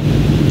Israel.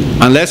 They had no access to the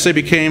unless they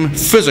became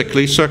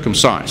physically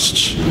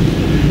circumcised.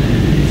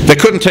 They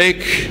couldn't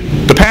take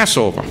the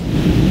Passover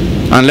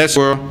unless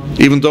they were,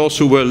 even those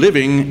who were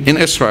living in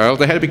Israel,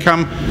 they had to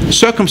become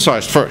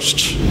circumcised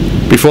first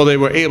before they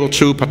were able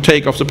to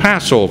partake of the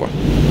Passover.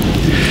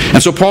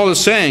 And so Paul is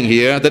saying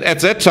here that at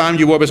that time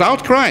you were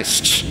without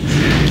Christ,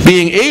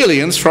 being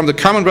aliens from the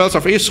commonwealth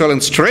of Israel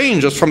and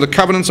strangers from the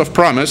covenants of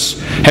promise,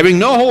 having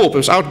no hope,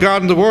 without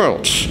God in the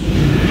world.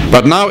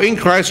 But now in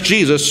Christ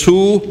Jesus,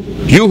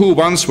 you who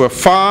once were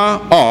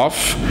far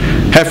off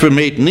have been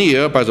made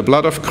near by the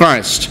blood of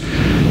Christ.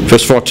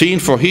 Verse 14,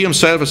 for he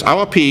himself is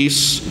our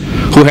peace,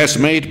 who has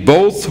made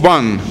both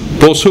one,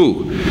 both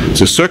who?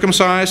 The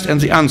circumcised and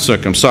the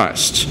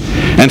uncircumcised,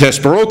 and has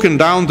broken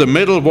down the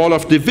middle wall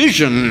of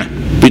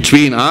division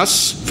between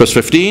us, verse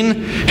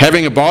 15,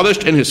 having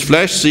abolished in his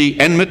flesh the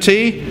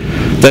enmity,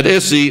 that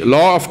is the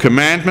law of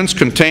commandments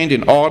contained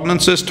in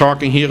ordinances,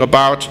 talking here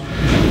about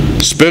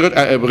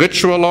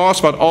ritual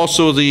laws, but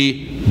also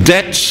the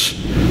debt,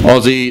 or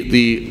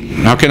the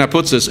how can I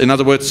put this? In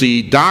other words,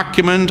 the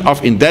document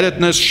of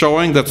indebtedness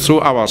showing that through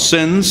our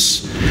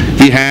sins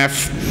we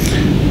have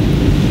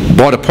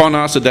brought upon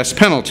us a death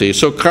penalty.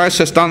 So Christ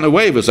has done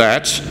away with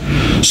that,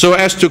 so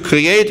as to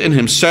create in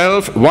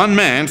himself one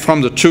man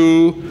from the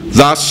two,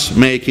 thus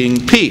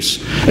making peace.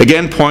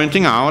 Again,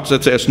 pointing out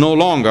that there is no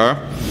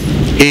longer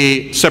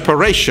a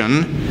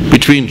separation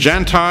between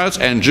Gentiles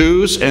and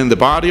Jews in the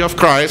body of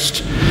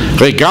Christ,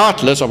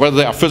 regardless of whether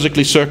they are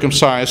physically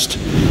circumcised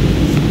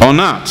or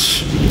not.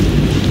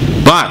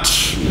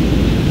 But,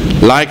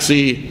 like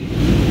the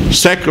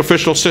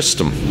sacrificial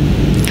system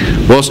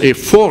was a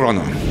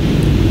forerunner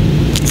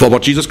for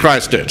what Jesus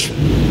Christ did.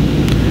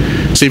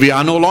 See, we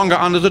are no longer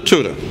under the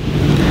tutor.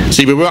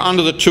 See, we were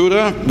under the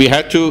tutor. We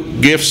had to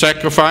give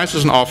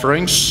sacrifices and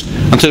offerings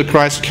until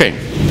Christ came.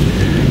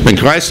 When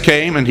Christ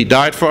came and he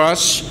died for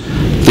us,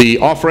 the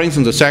offerings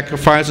and the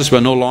sacrifices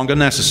were no longer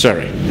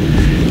necessary.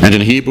 And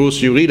in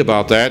Hebrews you read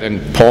about that,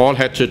 and Paul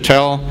had to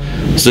tell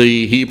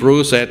the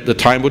Hebrews that the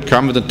time would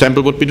come when the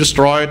temple would be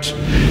destroyed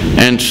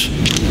and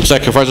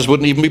sacrifices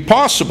wouldn't even be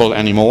possible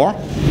anymore,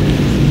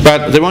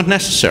 but they weren't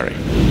necessary.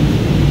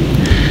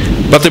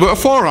 But they were a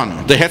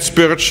forerunner. They had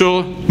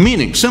spiritual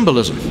meaning,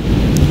 symbolism.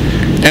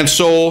 And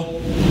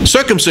so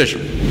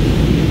circumcision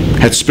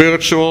had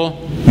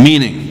spiritual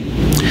meaning.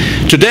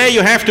 Today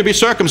you have to be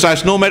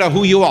circumcised no matter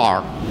who you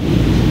are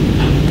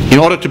in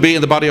order to be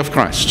in the body of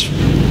Christ,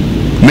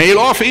 male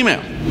or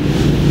female.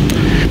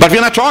 But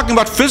we're not talking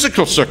about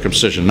physical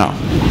circumcision now.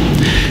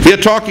 We are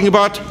talking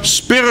about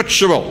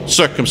spiritual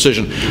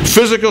circumcision.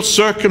 Physical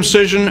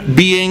circumcision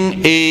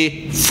being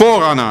a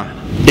forerunner,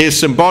 a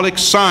symbolic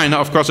sign.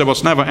 Of course, there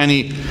was never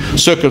any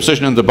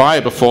circumcision in the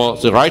Bible for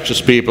the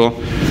righteous people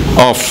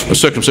of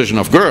circumcision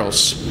of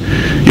girls.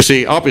 You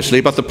see,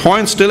 obviously, but the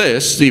point still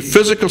is the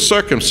physical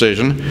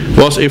circumcision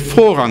was a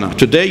forerunner.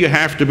 Today you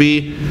have to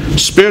be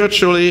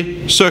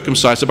spiritually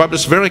circumcised. The Bible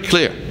is very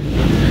clear.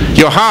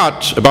 Your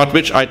heart, about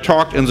which I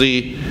talked in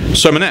the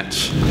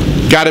sermonette,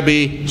 got to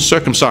be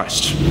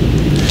circumcised.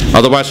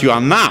 Otherwise you are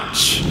not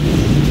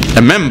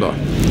a member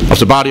of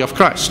the body of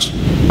Christ.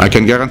 I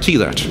can guarantee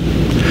that.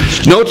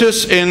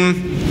 Notice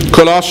in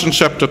Colossians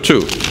chapter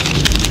 2.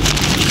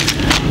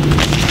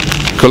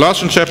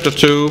 Colossians chapter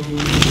 2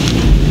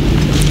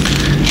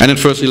 and in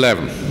verse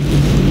 11.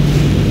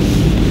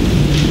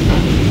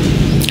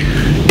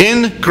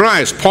 In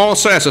Christ, Paul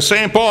says, the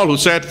same Paul who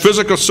said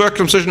physical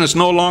circumcision is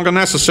no longer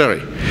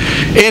necessary.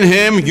 In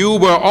him you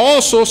were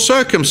also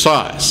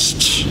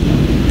circumcised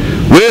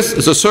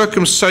with the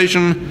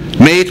circumcision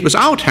made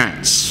without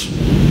hands,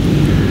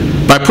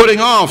 by putting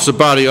off the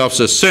body of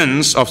the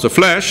sins of the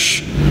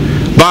flesh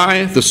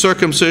by the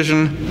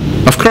circumcision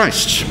of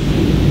Christ.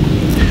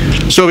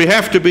 So we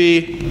have to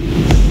be,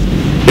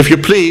 if you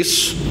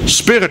please,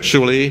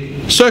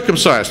 spiritually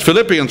circumcised.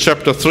 Philippians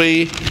chapter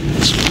 3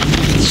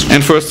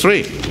 and verse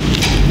 3.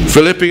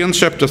 Philippians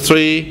chapter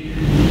 3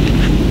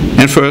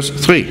 and verse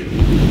 3.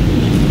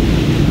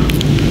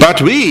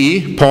 But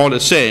we, Paul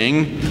is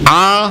saying,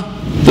 are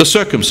the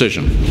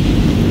circumcision.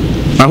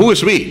 Now who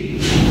is we?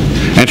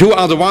 And who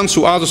are the ones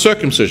who are the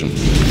circumcision?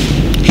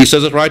 He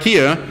says it right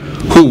here,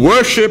 who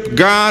worship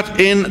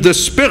God in the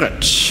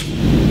Spirit.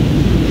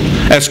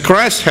 As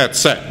Christ had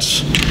said,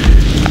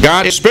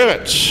 God is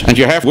Spirit, and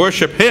you have to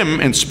worship Him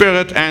in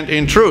spirit and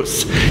in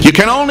truth. You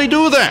can only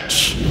do that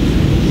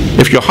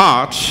if your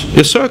heart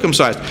is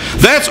circumcised.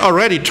 That's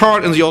already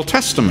taught in the Old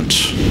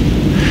Testament.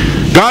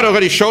 God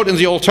already showed in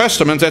the Old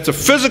Testament that the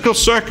physical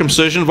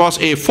circumcision was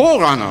a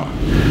forerunner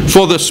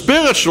for the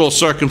spiritual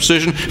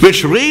circumcision,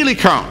 which really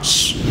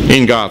counts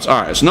in God's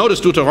eyes. Notice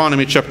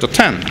Deuteronomy chapter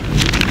 10.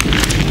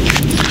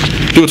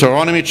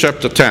 Deuteronomy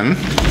chapter 10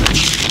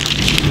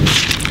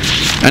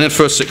 and in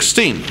verse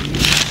 16.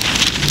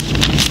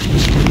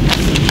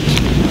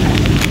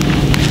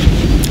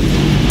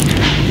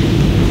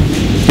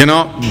 You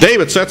know,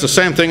 David said the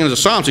same thing in the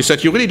Psalms. He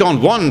said, you really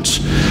don't want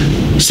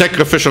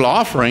sacrificial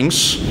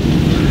offerings.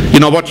 You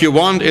know, what you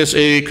want is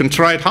a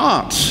contrite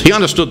heart. He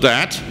understood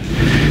that.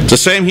 The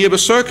same here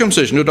with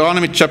circumcision.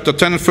 Deuteronomy chapter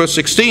 10 and verse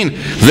 16.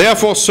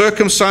 Therefore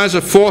circumcise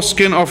the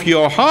foreskin of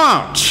your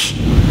heart,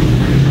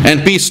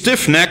 and be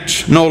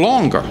stiff-necked no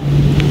longer.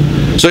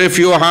 So if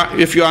you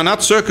are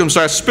not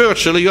circumcised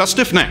spiritually, you are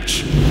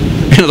stiff-necked.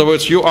 In other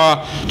words, you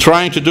are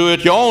trying to do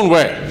it your own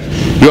way.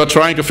 You are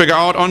trying to figure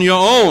out on your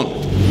own,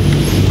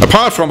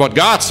 apart from what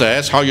God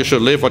says, how you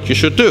should live, what you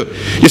should do.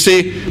 You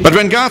see, but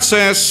when God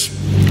says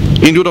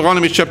in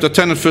Deuteronomy chapter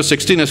 10 and verse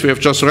 16, as we have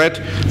just read,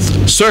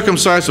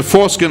 circumcise the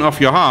foreskin of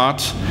your heart,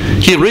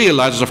 he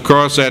realizes, of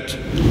course, that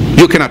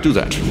you cannot do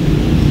that.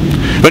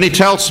 When he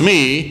tells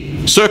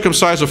me,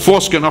 circumcise the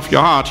foreskin of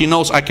your heart, he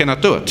knows I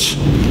cannot do it.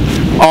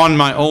 On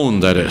my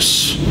own, that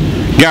is.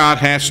 God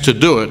has to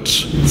do it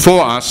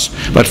for us,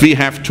 but we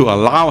have to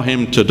allow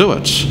him to do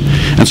it.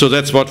 And so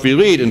that's what we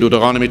read in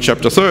Deuteronomy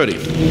chapter 30.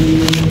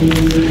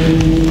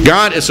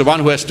 God is the one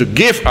who has to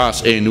give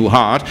us a new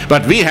heart,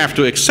 but we have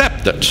to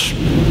accept it.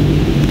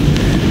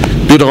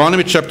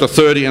 Deuteronomy chapter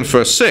 30 and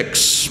verse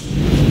 6.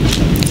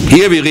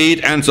 Here we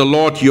read, and the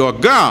Lord your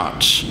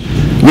God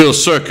will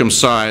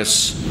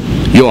circumcise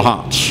your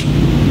heart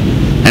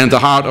and the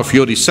heart of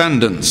your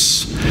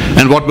descendants.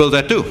 And what will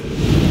that do?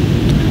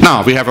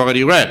 Now, we have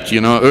already read,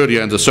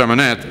 earlier in the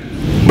sermonette,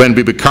 when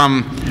we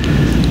become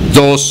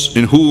those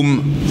in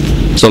whom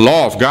the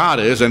law of God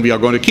is, and we are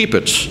going to keep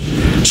it.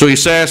 So he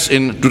says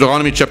in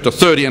Deuteronomy chapter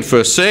 30 and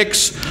verse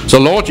 6, the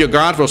Lord your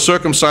God will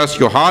circumcise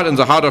your heart and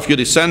the heart of your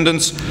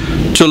descendants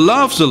to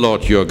love the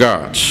Lord your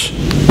God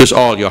with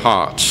all your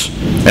heart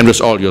and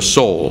with all your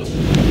soul,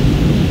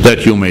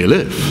 that you may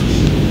live.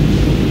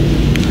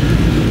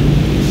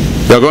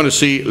 We are going to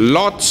see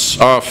lots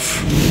of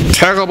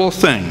terrible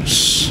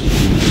things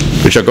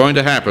which are going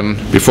to happen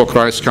before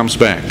Christ comes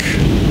back.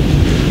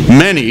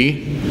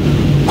 Many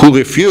who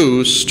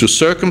refuse to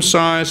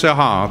circumcise their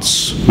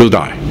hearts will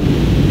die.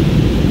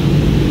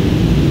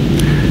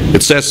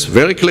 It says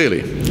very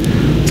clearly,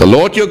 the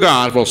Lord your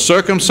God will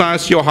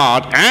circumcise your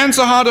heart and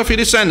the heart of your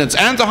descendants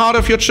and the heart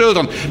of your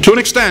children to an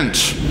extent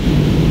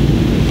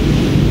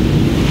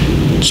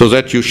so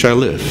that you shall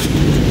live.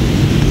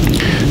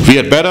 We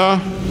had better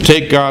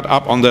take God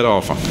up on that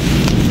offer.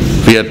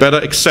 We had better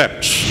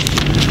accept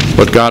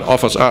what God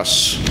offers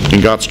us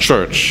in God's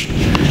church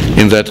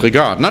in that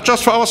regard. Not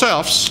just for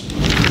ourselves,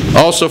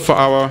 also for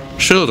our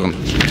children.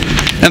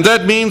 And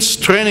that means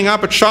training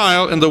up a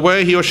child in the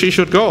way he or she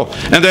should go.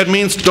 And that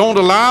means don't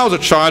allow the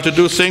child to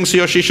do things he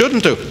or she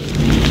shouldn't do.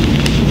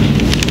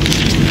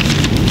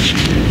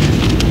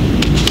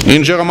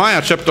 In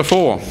Jeremiah chapter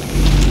 4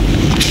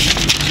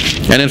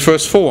 and in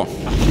verse 4,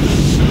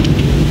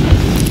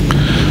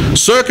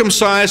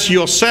 circumcise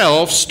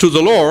yourselves to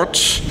the Lord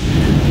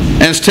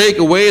and take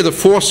away the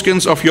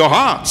foreskins of your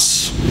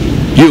hearts,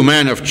 you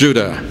men of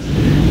Judah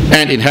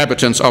and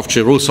inhabitants of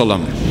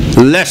Jerusalem,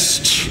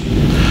 lest.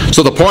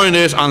 So the point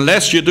is,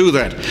 unless you do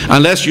that,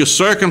 unless you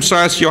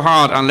circumcise your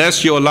heart,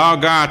 unless you allow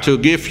God to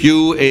give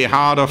you a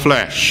heart of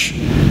flesh,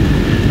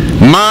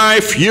 my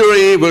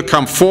fury will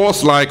come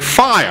forth like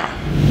fire.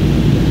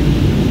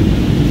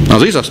 Now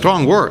these are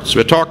strong words.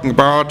 We're talking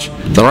about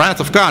the wrath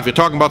of God. We're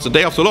talking about the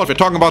day of the Lord. We're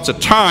talking about the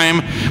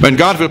time when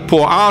God will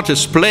pour out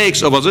his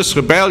plagues over this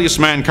rebellious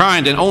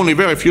mankind, and only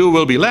very few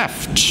will be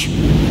left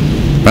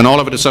when all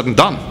of it is said and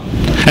done.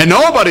 And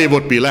nobody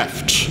would be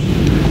left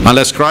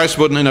unless Christ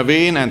wouldn't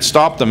intervene and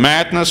stop the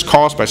madness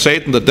caused by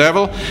Satan, the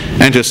devil,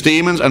 and his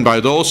demons, and by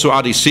those who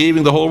are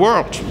deceiving the whole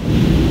world.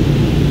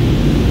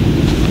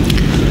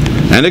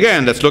 And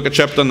again, let's look at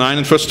chapter 9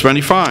 and verse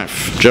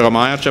 25.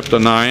 Jeremiah chapter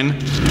 9,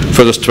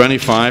 verses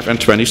 25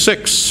 and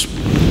 26.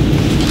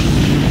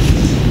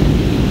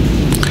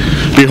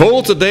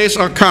 Behold, the days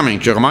are coming,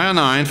 Jeremiah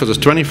 9, verses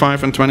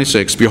 25 and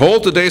 26.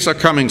 Behold, the days are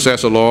coming,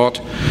 says the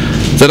Lord,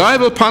 that I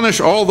will punish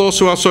all those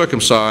who are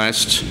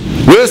circumcised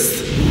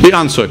with the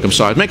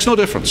uncircumcised. Makes no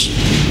difference.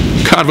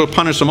 God will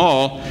punish them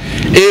all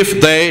if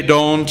they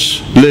don't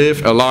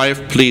live a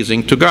life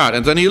pleasing to God.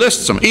 And then he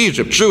lists them: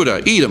 Egypt,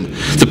 Judah, Edom,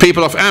 the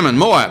people of Ammon,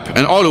 Moab,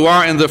 and all who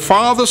are in the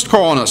farthest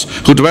corners,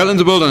 who dwell in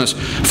the wilderness.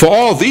 For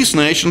all these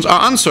nations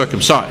are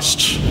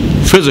uncircumcised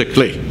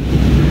physically,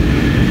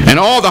 and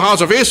all the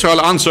house of Israel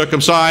are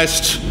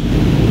uncircumcised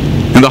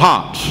in the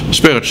heart,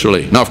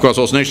 spiritually. Now, of course,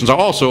 those nations are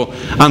also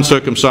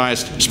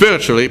uncircumcised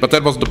spiritually, but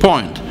that wasn't the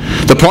point.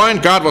 The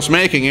point God was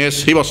making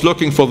is he was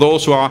looking for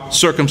those who are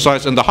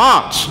circumcised in the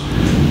heart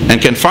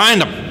and can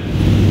find them.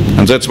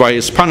 And that's why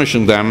he's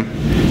punishing them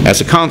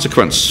as a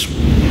consequence.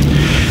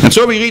 And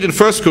so we read in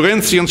 1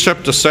 Corinthians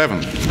chapter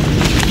 7.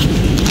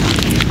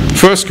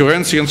 1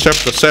 Corinthians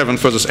chapter 7,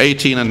 verses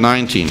 18 and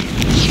 19.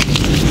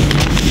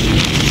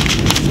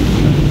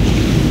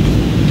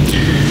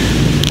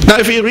 Now,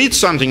 if you read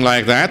something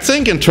like that,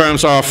 think in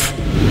terms of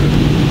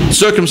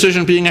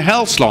circumcision being a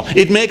health law.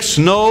 It makes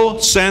no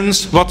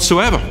sense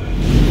whatsoever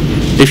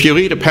if you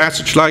read a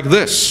passage like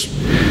this.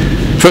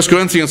 1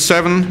 Corinthians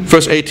 7,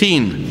 verse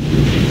 18.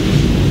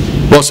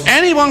 Was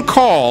anyone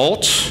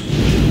called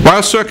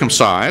while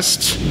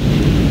circumcised?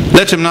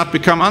 let him not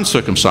become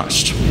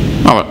uncircumcised.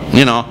 Oh,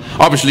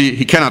 obviously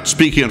he cannot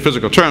speak here in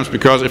physical terms,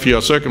 because if you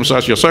are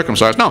circumcised, you're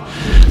circumcised. No,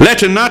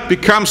 let him not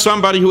become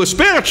somebody who is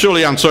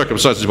spiritually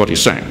uncircumcised, is what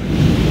he's saying.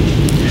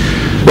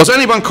 Was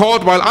anyone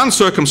called while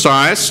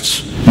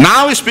uncircumcised?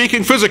 Now he's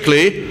speaking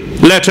physically.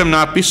 Let him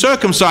not be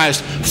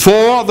circumcised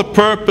for the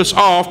purpose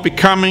of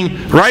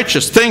becoming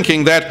righteous,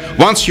 thinking that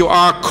once you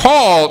are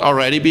called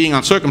already, being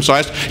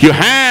uncircumcised, you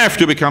have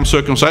to become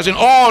circumcised in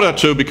order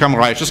to become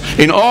righteous,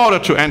 in order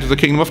to enter the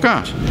kingdom of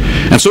God.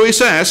 And so he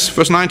says,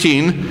 verse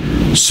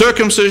 19,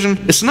 circumcision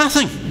is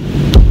nothing.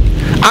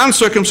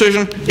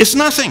 Uncircumcision is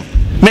nothing.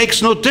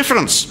 Makes no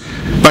difference.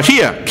 But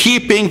here,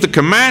 keeping the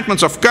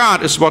commandments of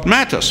God is what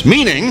matters.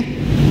 Meaning,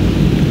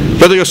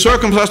 whether you're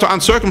circumcised or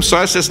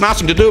uncircumcised has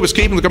nothing to do with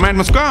keeping the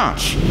commandments of God,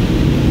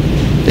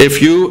 if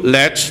you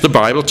let the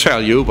Bible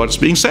tell you what's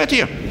being said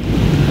here.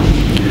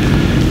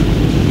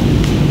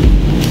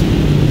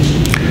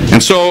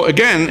 And so,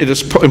 again, it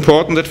is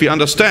important that we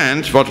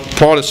understand what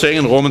Paul is saying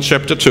in Romans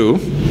chapter 2,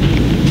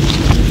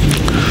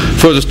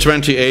 verses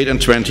 28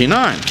 and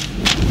 29.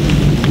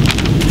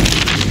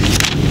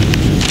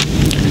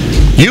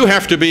 You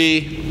have to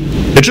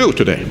be a Jew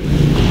today.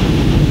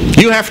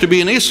 You have to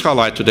be an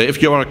Israelite today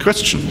if you are a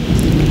Christian.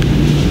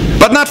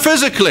 But not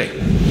physically,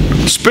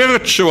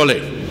 spiritually.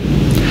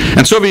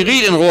 And so we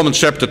read in Romans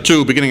chapter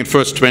 2, beginning at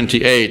verse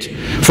 28,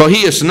 for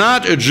he is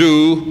not a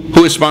Jew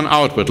who is one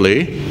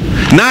outwardly,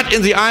 not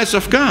in the eyes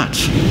of God.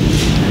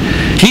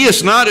 He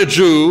is not a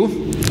Jew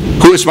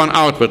who is one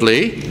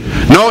outwardly,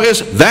 nor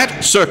is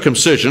that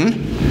circumcision,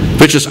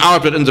 which is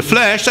outward in the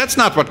flesh. That's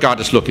not what God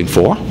is looking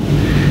for.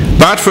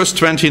 But verse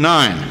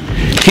 29,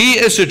 he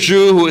is a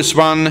Jew who is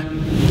one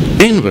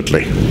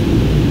inwardly.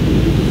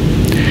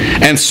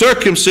 And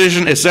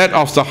circumcision is that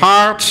of the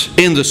heart,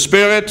 in the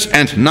spirit,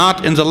 and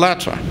not in the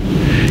letter.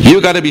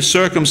 You got to be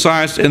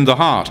circumcised in the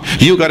heart.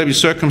 You got to be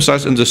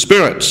circumcised in the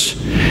spirit.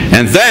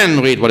 And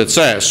then read what it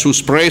says,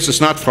 whose praise is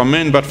not from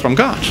men but from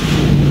God.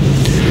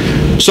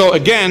 So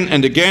again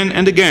and again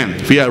and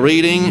again, we are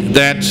reading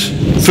that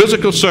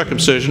physical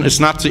circumcision is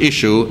not the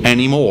issue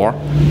anymore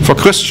for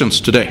Christians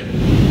today.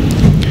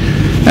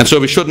 And so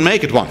we shouldn't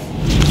make it one.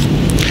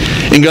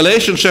 In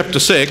Galatians chapter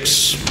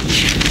 6,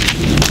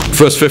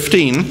 verse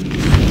 15,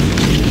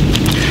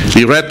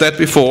 we read that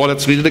before.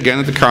 Let's read it again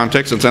in the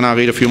context, and then I'll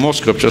read a few more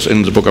scriptures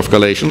in the book of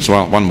Galatians.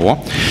 Well, one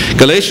more.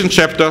 Galatians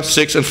chapter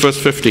 6 and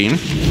verse 15.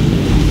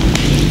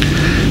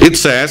 It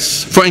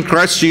says, for in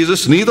Christ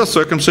Jesus neither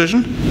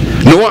circumcision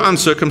nor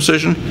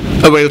uncircumcision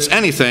avails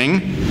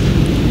anything,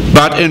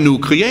 but a new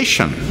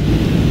creation.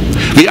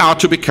 We are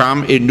to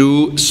become a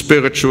new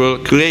spiritual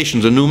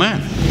creation, the new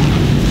man.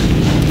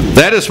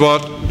 That is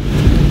what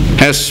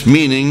has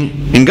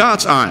meaning in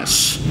God's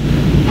eyes.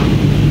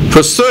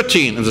 Verse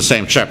 13 in the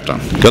same chapter,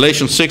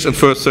 Galatians 6 and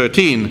verse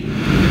 13,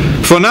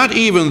 for not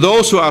even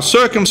those who are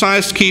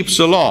circumcised keeps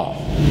the law.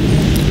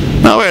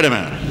 Now wait a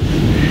minute.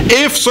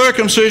 If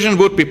circumcision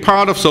would be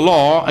part of the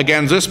law,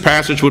 again this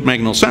passage would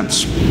make no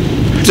sense.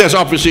 There's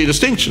obviously a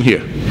distinction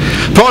here.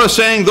 Paul is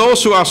saying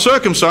those who are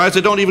circumcised,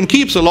 they don't even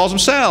keep the laws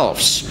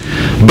themselves,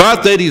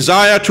 but they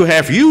desire to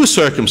have you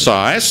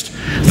circumcised,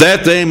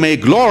 that they may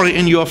glory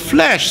in your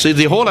flesh. See,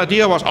 the whole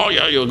idea was, oh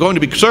yeah, you're going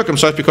to be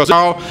circumcised because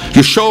now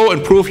you show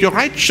and prove your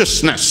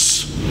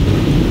righteousness.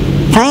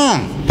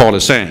 Wrong, Paul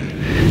is saying.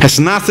 Has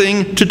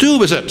nothing to do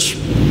with it.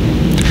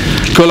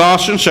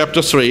 Colossians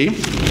chapter 3,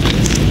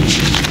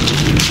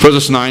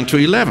 verses 9 to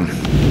 11.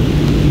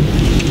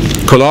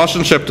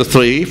 Colossians chapter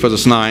 3,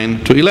 verses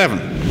 9 to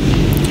 11.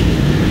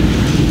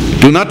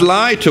 Do not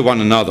lie to one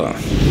another,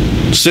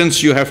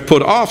 since you have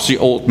put off the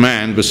old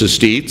man with his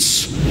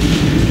deeds,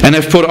 and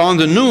have put on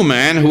the new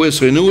man who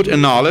is renewed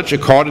in knowledge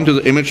according to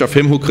the image of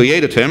him who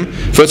created him.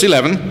 Verse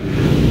 11,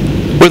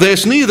 where there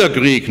is neither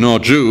Greek nor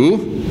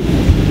Jew,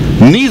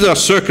 neither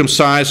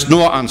circumcised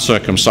nor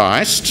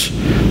uncircumcised,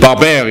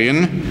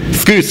 barbarian,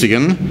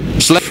 Scythian,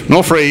 slave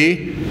nor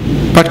free,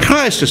 but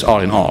Christ is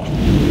all in all.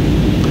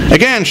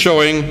 Again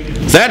showing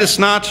that it's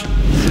not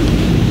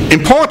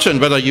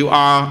important whether you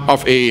are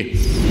of a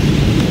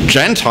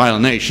Gentile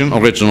nation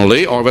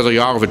originally, or whether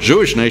you are of a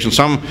Jewish nation.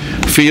 Some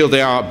feel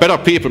they are better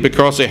people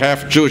because they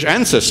have Jewish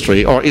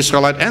ancestry or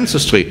Israelite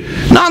ancestry.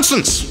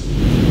 Nonsense!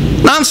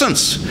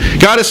 Nonsense!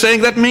 God is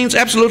saying that means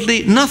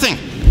absolutely nothing.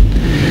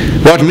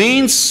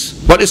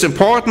 What is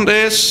important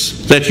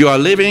is that you are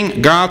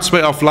living God's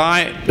way of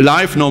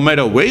life no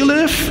matter where you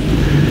live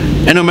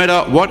and no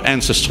matter what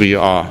ancestry you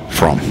are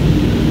from.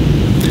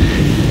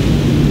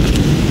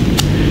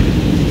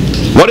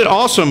 What it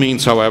also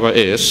means, however,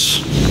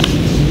 is,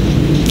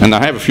 and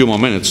I have a few more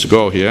minutes to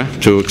go here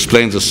to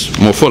explain this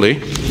more fully,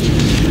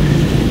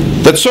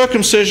 that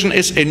circumcision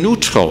is a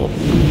neutral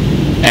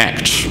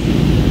act.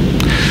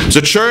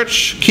 The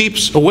church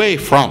keeps away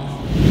from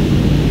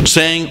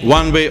saying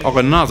one way or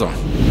another.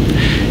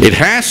 It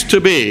has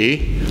to be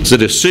the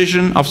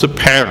decision of the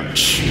parent.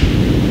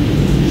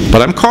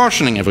 But I'm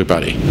cautioning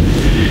everybody.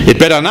 It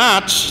better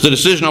not the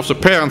decision of the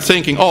parent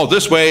thinking, oh,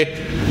 this way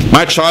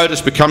my child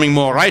is becoming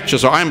more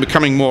righteous, or I'm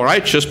becoming more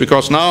righteous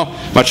because now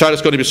my child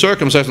is going to be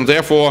circumcised, and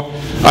therefore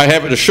I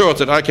have it assured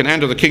that I can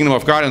enter the kingdom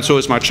of God, and so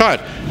is my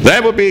child.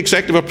 That would be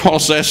exactly what Paul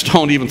says.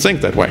 Don't even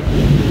think that way.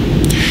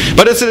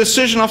 But it's a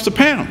decision of the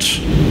parent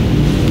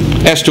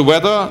as to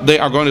whether they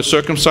are going to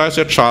circumcise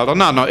their child or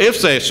not. Now,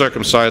 if they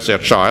circumcise their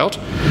child,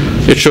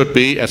 it should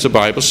be, as the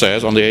Bible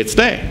says, on the 8th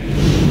day.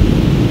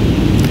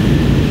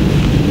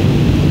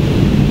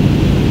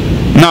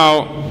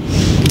 Now,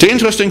 the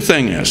interesting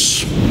thing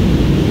is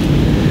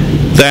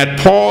that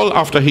Paul,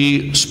 after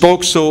he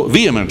spoke so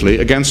vehemently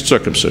against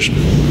circumcision,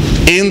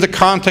 in the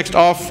context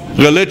of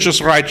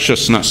religious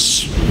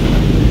righteousness,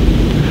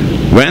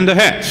 went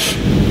ahead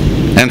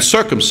and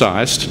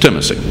circumcised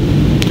Timothy,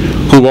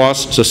 who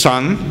was the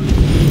son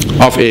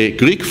of a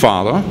Greek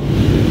father,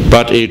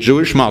 but a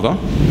Jewish mother,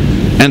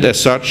 and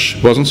as such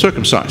wasn't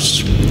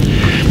circumcised.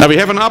 Now we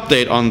have an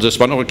update on this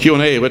one, or a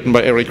Q&A written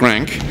by Eric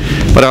Rank,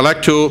 but I'd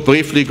like to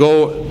briefly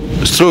go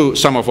through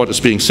some of what is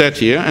being said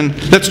here, and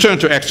let's turn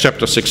to Acts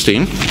chapter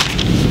 16.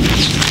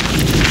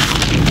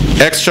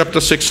 Acts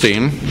chapter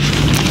 16.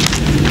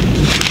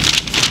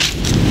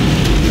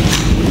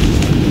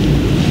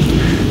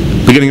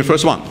 Beginning at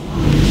verse 1.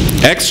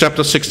 Acts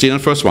chapter 16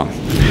 and verse 1.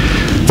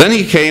 Then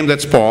he came,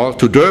 that's Paul,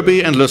 to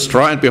Derbe and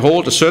Lystra, and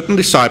behold, a certain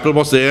disciple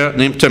was there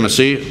named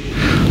Timothy,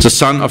 the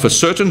son of a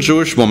certain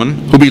Jewish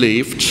woman who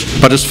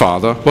believed, but his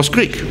father was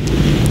Greek.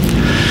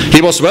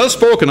 He was well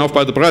spoken of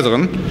by the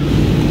brethren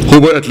who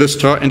were at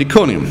Lystra and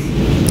Iconium.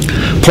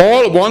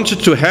 Paul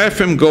wanted to have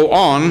him go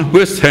on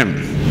with him,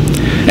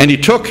 and he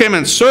took him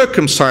and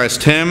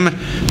circumcised him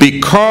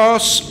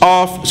because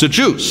of the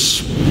Jews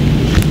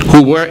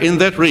who were in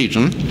that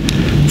region,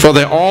 for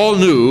they all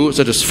knew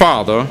that his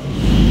father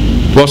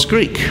was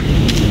Greek.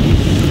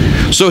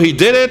 So he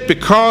did it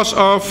because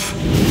of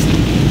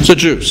the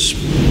Jews.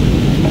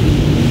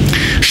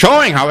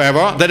 Showing,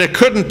 however, that it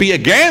couldn't be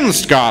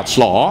against God's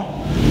law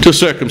to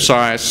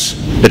circumcise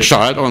a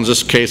child, or in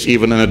this case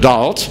even an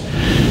adult.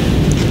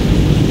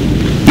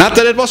 Not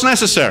that it was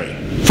necessary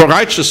for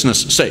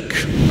righteousness' sake,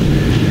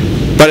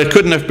 but it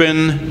couldn't have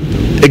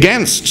been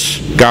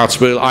against God's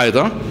will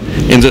either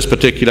in this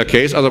particular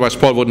case, otherwise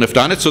Paul wouldn't have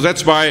done it. So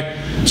that's why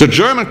the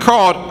German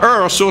court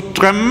erred so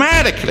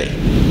dramatically.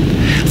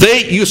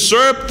 They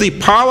usurped the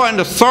power and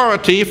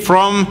authority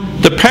from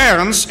the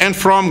parents and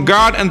from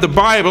God and the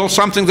Bible,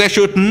 something they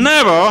should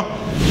never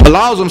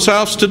allow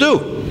themselves to do.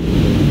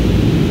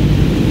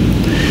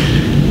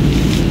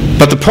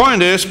 But the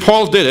point is,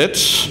 Paul did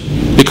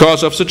it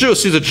because of the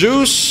Jews. See, the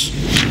Jews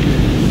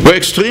were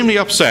extremely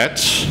upset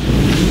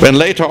when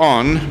later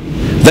on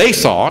they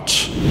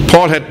thought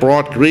Paul had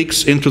brought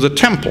Greeks into the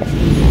temple.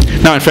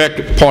 Now, in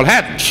fact, Paul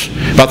hadn't,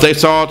 but they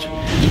thought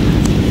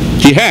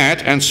he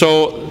had, and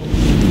so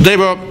they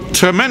were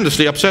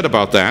tremendously upset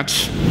about that.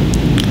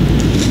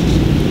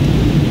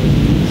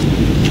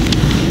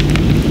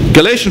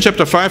 Galatians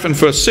chapter 5 and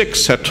verse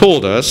 6 had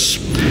told us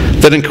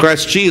that in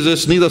Christ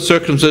Jesus neither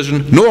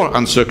circumcision nor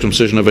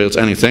uncircumcision avails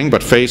anything,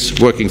 but faith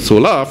working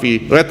through love. We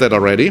read that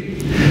already.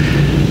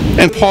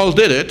 And Paul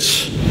did it,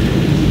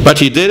 but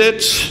he did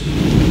it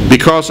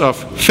because of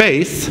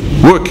faith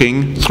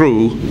working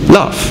through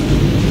love.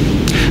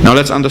 Now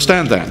let's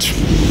understand that.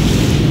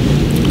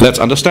 Let's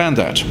understand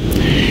that.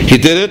 He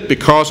did it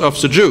because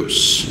of the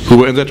Jews who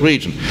were in that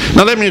region.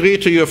 Now let me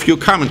read to you a few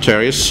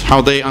commentaries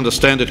how they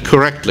understand it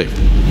correctly.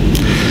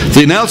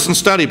 The Nelson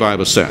Study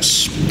Bible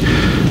says,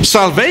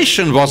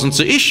 salvation wasn't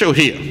the issue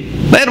here.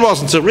 That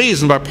wasn't the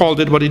reason why Paul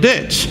did what he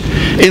did.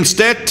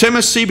 Instead,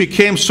 Timothy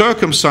became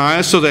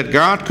circumcised so that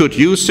God could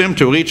use him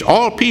to reach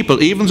all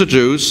people, even the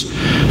Jews,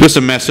 with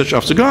the message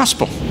of the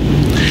gospel.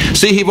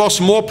 See, he was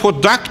more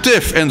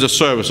productive in the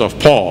service of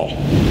Paul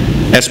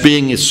as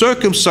being a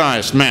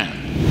circumcised man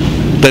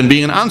than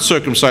being an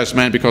uncircumcised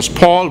man, because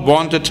Paul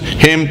wanted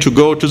him to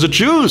go to the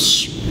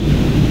Jews.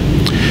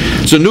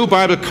 The New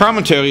Bible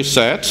Commentary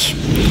said,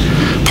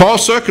 Paul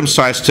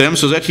circumcised him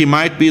so that he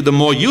might be the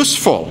more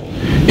useful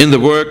in the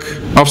work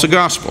of the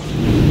gospel.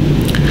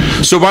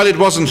 So while it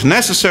wasn't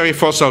necessary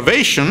for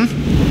salvation,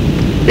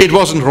 it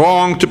wasn't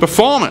wrong to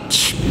perform it.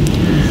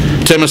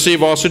 Timothy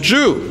was a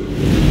Jew.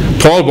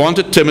 Paul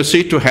wanted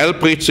Timothy to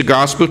help preach the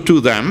gospel to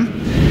them.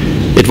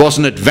 It was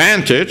an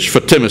advantage for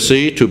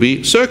Timothy to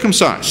be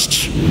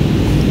circumcised.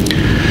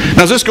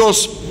 Now this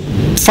goes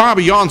far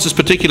beyond this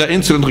particular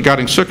incident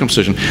regarding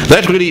circumcision.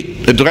 That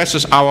really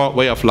addresses our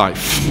way of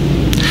life.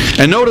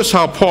 And notice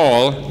how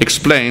Paul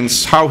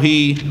explains how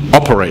he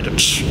operated.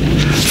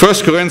 1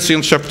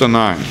 Corinthians chapter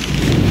 9.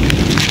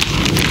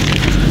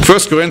 1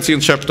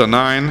 Corinthians chapter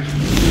 9,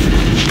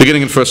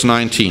 beginning in verse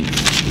 19.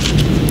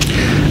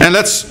 And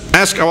let's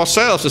ask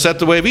ourselves, is that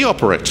the way we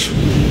operate?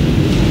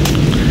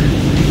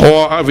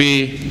 Or are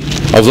we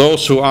of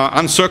those who are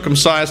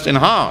uncircumcised in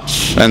heart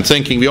and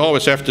thinking we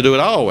always have to do it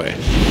our way,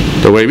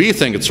 the way we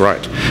think it's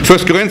right? 1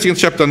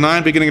 Corinthians chapter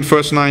 9, beginning in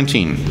verse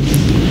 19.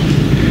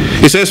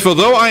 He says, for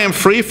though I am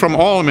free from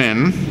all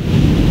men,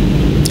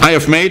 I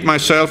have made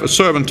myself a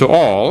servant to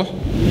all,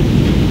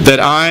 that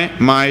I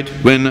might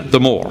win the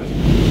more.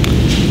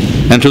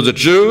 And to the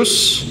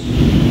Jews,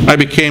 I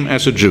became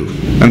as a Jew.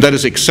 And that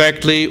is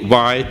exactly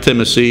why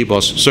Timothy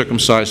was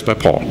circumcised by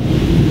Paul.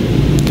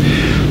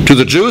 To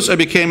the Jews I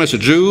became as a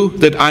Jew,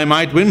 that I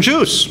might win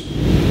Jews.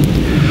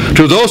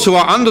 To those who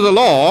are under the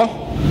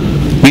law,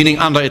 meaning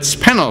under its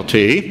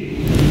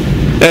penalty,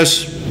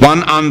 as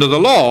one under the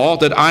law,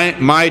 that I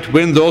might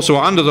win those who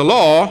are under the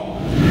law.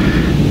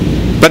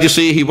 But you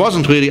see, he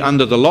wasn't really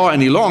under the law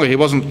any longer. He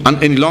wasn't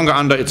any longer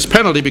under its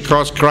penalty,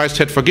 because Christ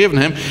had forgiven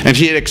him and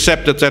he had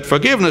accepted that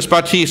forgiveness.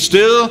 But he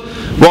still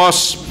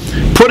was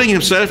putting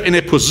himself in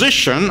a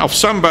position of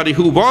somebody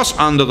who was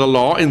under the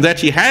law, in that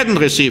he hadn't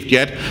received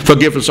yet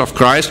forgiveness of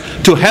Christ,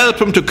 to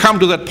help him to come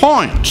to that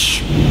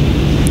point.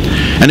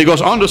 And he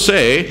goes on to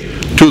say,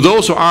 to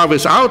those who are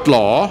without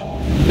law,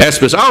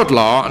 as without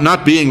law,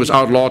 not being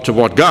without law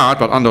toward God,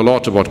 but under law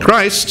toward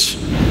Christ.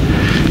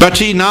 But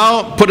he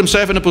now put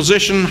himself in a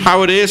position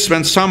how it is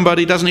when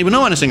somebody doesn't even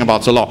know anything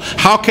about the law.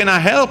 How can I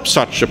help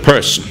such a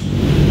person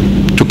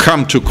to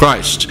come to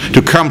Christ,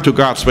 to come to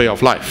God's way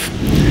of life?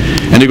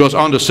 And he goes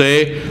on to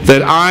say,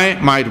 that I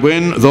might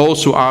win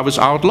those who are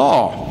without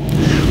law.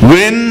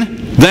 Win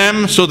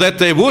them so that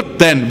they would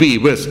then be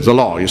with the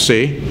law, you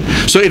see.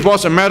 So it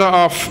was a matter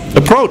of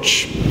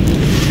approach.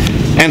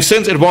 And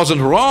since it wasn't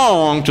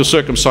wrong to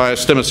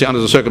circumcise Timothy under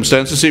the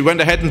circumstances, he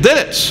went ahead and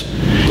did it.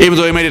 Even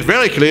though he made it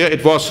very clear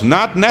it was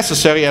not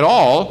necessary at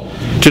all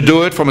to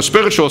do it from a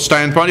spiritual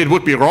standpoint. It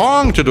would be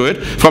wrong to do it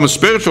from a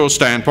spiritual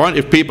standpoint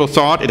if people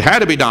thought it had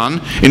to be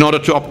done in order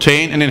to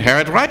obtain and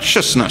inherit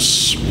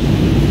righteousness.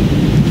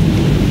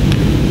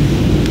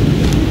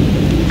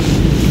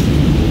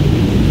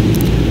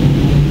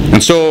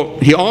 And so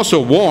he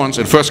also warns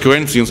in 1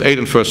 Corinthians 8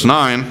 and verse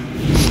 9,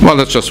 well,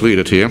 let's just read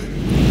it here.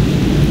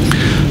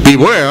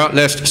 Beware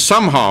lest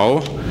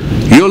somehow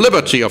your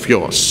liberty of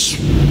yours,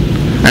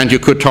 and you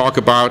could talk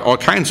about all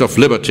kinds of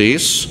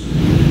liberties,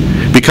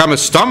 become a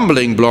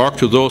stumbling block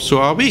to those who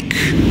are weak.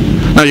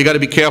 Now you got to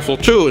be careful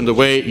too in the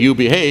way you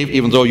behave,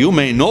 even though you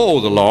may know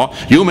the law,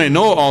 you may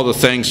know all the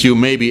things you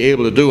may be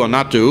able to do or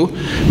not do.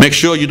 Make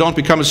sure you don't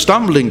become a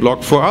stumbling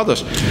block for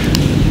others.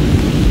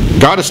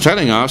 God is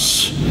telling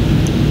us,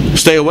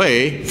 stay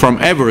away from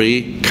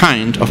every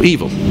kind of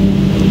evil.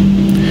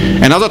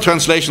 And other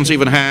translations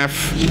even have,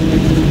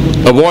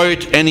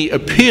 avoid any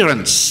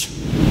appearance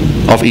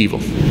of evil.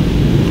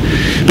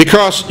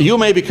 Because you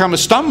may become a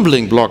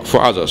stumbling block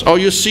for others. Or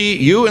you see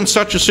you in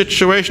such a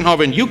situation, or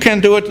when you can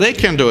do it, they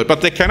can do it.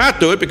 But they cannot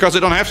do it because they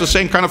don't have the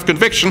same kind of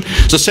conviction,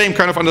 the same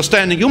kind of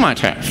understanding you might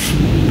have.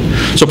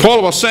 So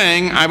Paul was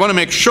saying, I want to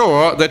make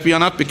sure that we are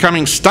not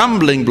becoming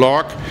stumbling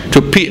blocks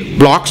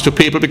to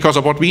people because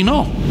of what we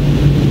know.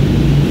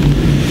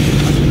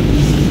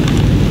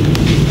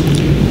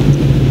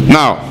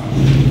 Now,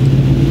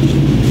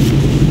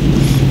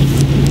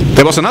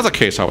 there was another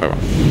case, however,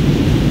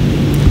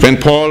 when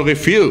Paul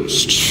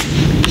refused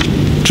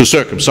to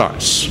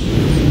circumcise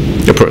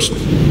a person.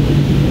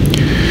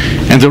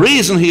 And the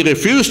reason he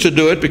refused to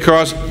do it,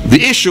 because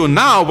the issue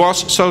now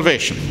was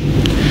salvation.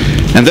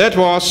 And that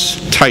was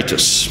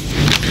Titus.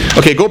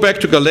 Okay, go back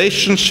to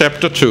Galatians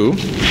chapter 2.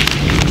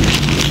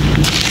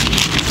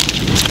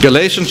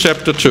 Galatians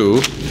chapter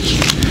 2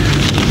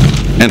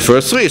 and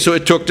verse 3. So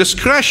it took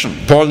discretion.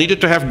 Paul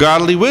needed to have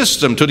godly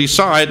wisdom to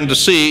decide and to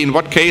see in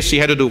what case he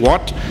had to do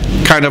what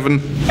kind of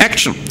an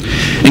action.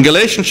 In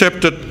Galatians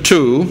chapter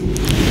 2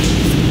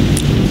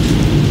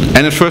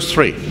 and in verse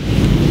 3.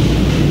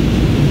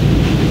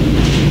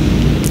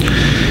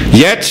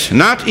 Yet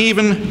not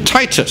even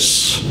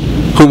Titus,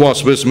 who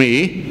was with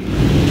me,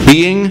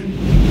 being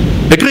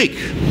a Greek.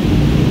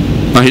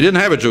 Now he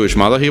didn't have a Jewish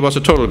mother, he was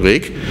a total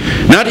Greek.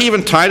 Not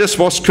even Titus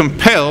was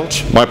compelled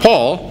by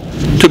Paul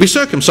to be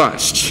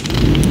circumcised.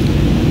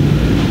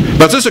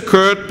 But this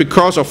occurred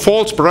because of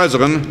false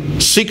brethren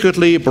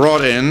secretly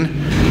brought in,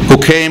 who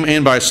came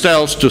in by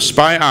stealth to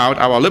spy out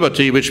our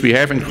liberty which we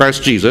have in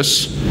Christ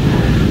Jesus,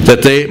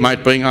 that they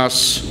might bring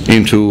us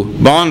into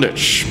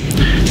bondage.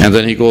 And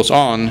then he goes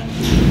on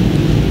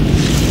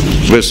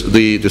with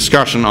the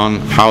discussion on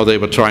how they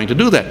were trying to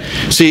do that.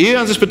 See, here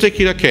in this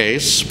particular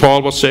case,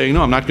 Paul was saying,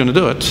 no, I'm not going to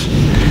do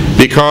it,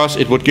 because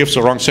it would give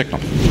the wrong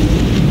signal.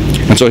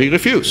 And so he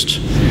refused,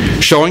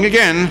 showing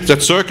again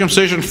that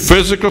circumcision,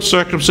 physical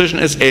circumcision,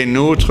 is a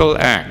neutral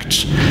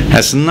act.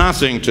 Has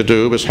nothing to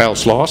do with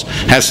health laws,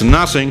 has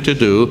nothing to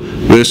do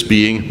with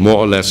being more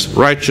or less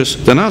righteous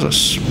than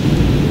others.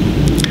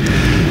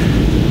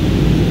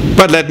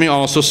 But let me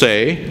also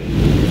say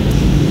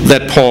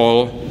that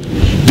Paul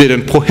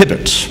didn't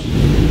prohibit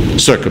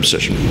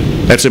circumcision.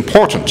 That's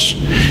important,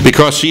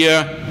 because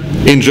here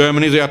in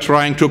Germany they are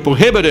trying to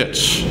prohibit it.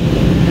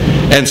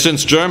 And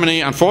since Germany,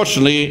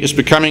 unfortunately, is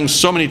becoming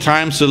so many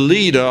times the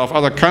leader of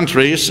other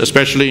countries,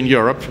 especially in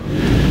Europe,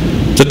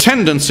 the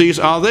tendencies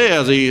are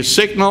there. The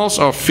signals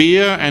of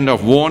fear and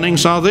of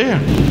warnings are there.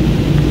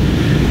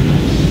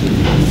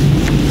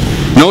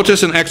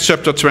 Notice in Acts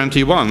chapter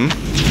 21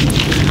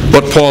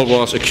 what Paul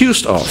was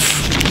accused of.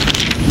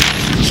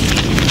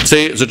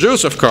 See, the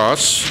Jews, of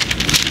course,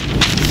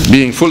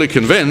 being fully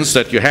convinced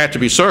that you had to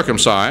be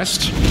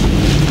circumcised,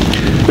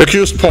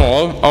 accused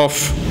Paul of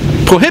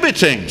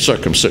prohibiting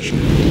circumcision.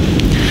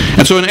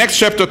 And so in Acts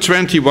chapter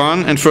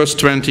 21 and verse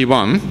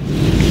 21,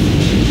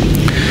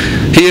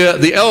 here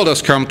the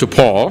elders come to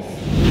Paul.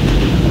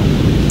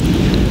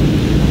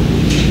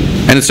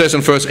 And it says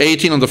in verse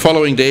 18, on the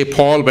following day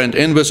Paul went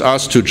in with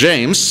us to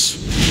James,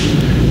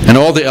 and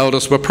all the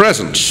elders were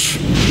present.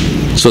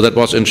 So that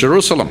was in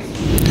Jerusalem.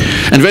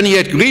 And when he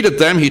had greeted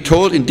them, he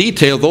told in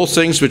detail those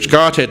things which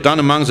God had done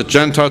among the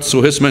Gentiles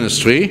through his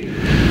ministry.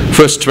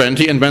 Verse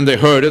 20, and when they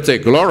heard it, they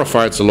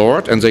glorified the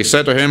Lord, and they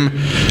said to him,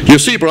 you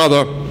see,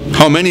 brother,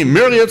 how many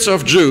myriads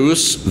of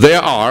Jews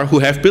there are who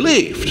have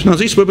believed. Now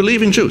these were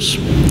believing Jews.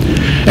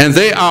 And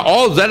they are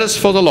all zealous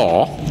for the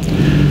law.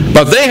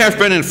 But they have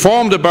been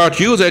informed about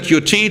you that you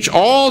teach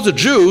all the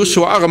Jews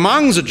who are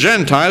among the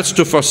Gentiles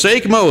to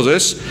forsake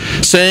Moses,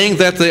 saying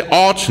that they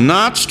ought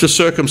not to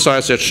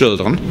circumcise their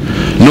children,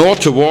 nor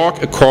to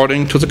walk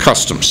according to the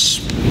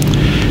customs.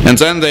 And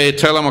then they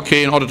tell them,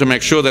 okay, in order to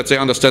make sure that they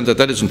understand that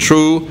that isn't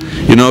true,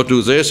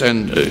 do this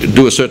and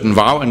do a certain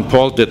vow, and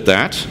Paul did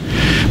that.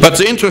 But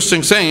the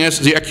interesting thing is,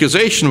 the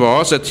accusation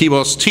was that he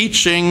was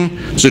teaching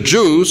the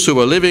Jews who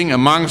were living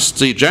amongst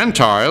the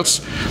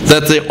Gentiles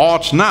that they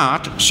ought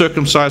not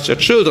circumcise their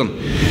children.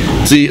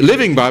 The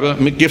Living Bible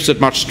gives it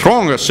much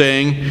stronger,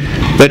 saying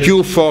that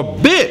you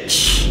forbid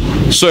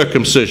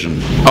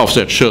circumcision of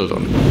their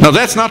children. Now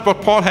that's not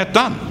what Paul had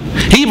done.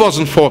 He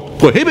wasn't for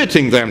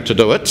prohibiting them to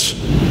do it,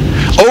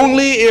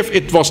 only if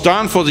it was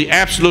done for the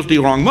absolutely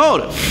wrong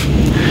motive.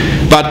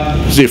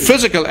 But the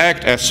physical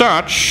act as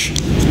such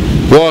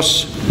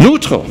was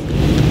neutral.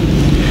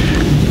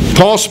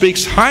 Paul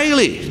speaks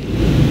highly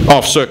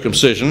of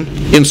circumcision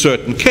in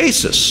certain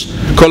cases.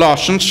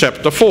 Colossians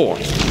chapter 4.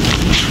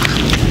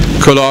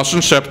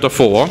 Colossians chapter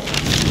 4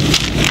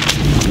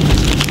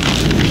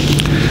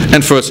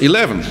 and verse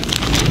 11.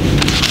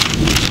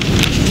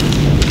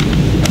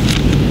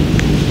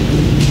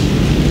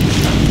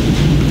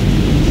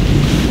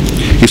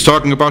 He's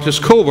talking about his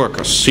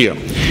co-workers here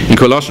in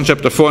Colossians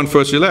chapter 4 and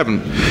verse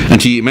 11.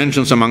 And he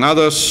mentions among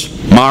others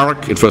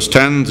Mark in verse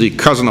 10, the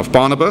cousin of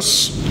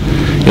Barnabas.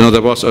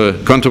 There was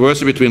a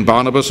controversy between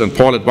Barnabas and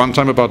Paul at one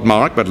time about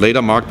Mark, but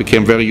later Mark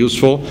became very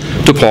useful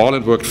to Paul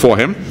and worked for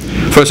him.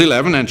 Verse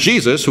 11, and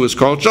Jesus, who is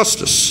called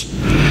Justus.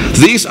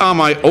 These are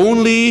my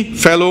only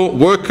fellow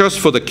workers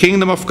for the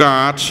kingdom of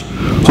God,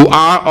 who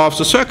are of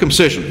the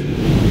circumcision.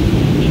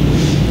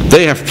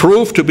 They have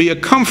proved to be a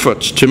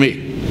comfort to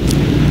me.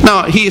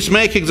 Now, he is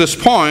making this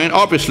point,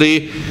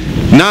 obviously,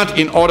 not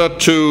in order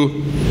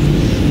to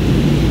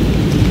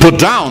put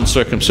down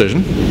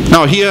circumcision.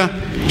 Now, here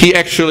he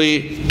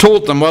actually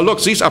told them, well, look,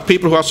 these are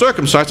people who are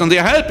circumcised, and they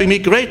are helping me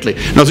greatly.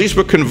 Now, these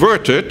were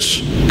converted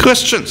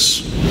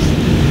Christians.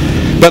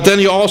 But then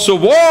he also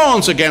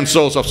warns against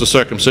those of the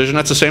circumcision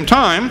at the same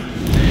time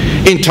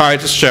in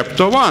Titus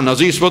chapter 1. Now,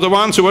 these were the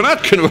ones who were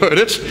not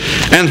converted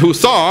and who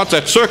thought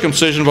that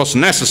circumcision was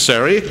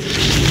necessary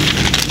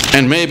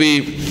and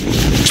maybe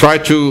try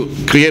to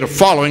create a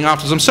following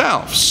after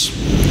themselves.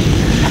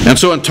 And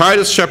so in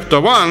Titus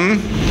chapter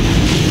 1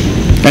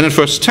 and in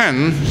verse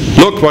 10,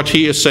 look what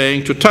he is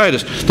saying to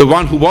Titus, the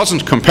one who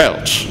wasn't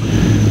compelled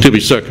to be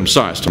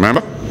circumcised,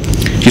 remember?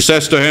 He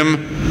says to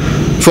him,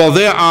 for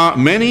there are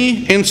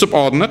many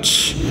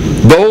insubordinate,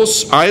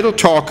 both idle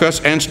talkers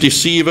and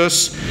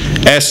deceivers,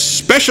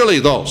 especially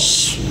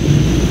those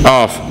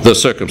of the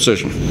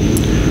circumcision,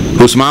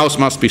 whose mouths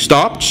must be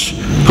stopped,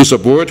 who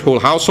subvert whole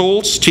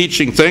households,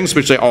 teaching things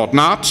which they ought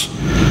not,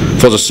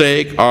 for the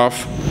sake of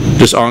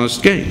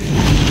dishonest gain.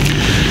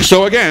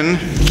 So again,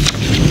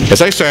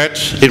 as I said,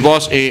 it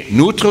was a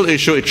neutral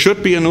issue. It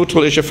should be a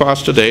neutral issue for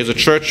us today. The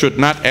church should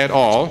not at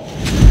all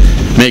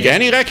make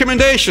any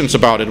recommendations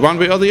about it, one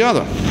way or the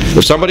other.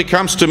 If somebody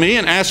comes to me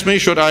and asks me,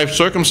 should I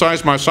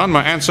circumcise my son,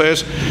 my answer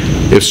is,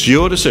 it's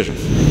your decision.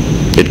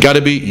 It's got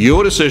to be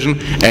your decision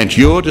and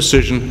your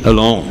decision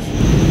alone.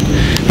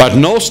 But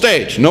no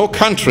state, no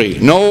country,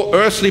 no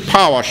earthly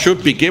power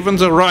should be given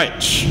the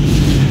right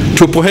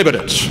to prohibit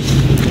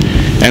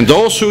it. And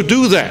those who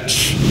do that,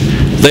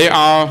 they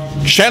are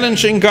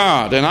challenging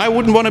God. And I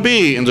wouldn't want to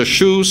be in the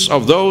shoes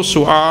of those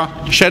who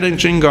are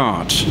challenging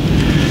God.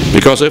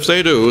 Because if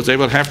they do, they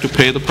will have to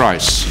pay the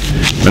price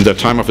when their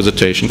time of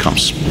visitation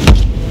comes.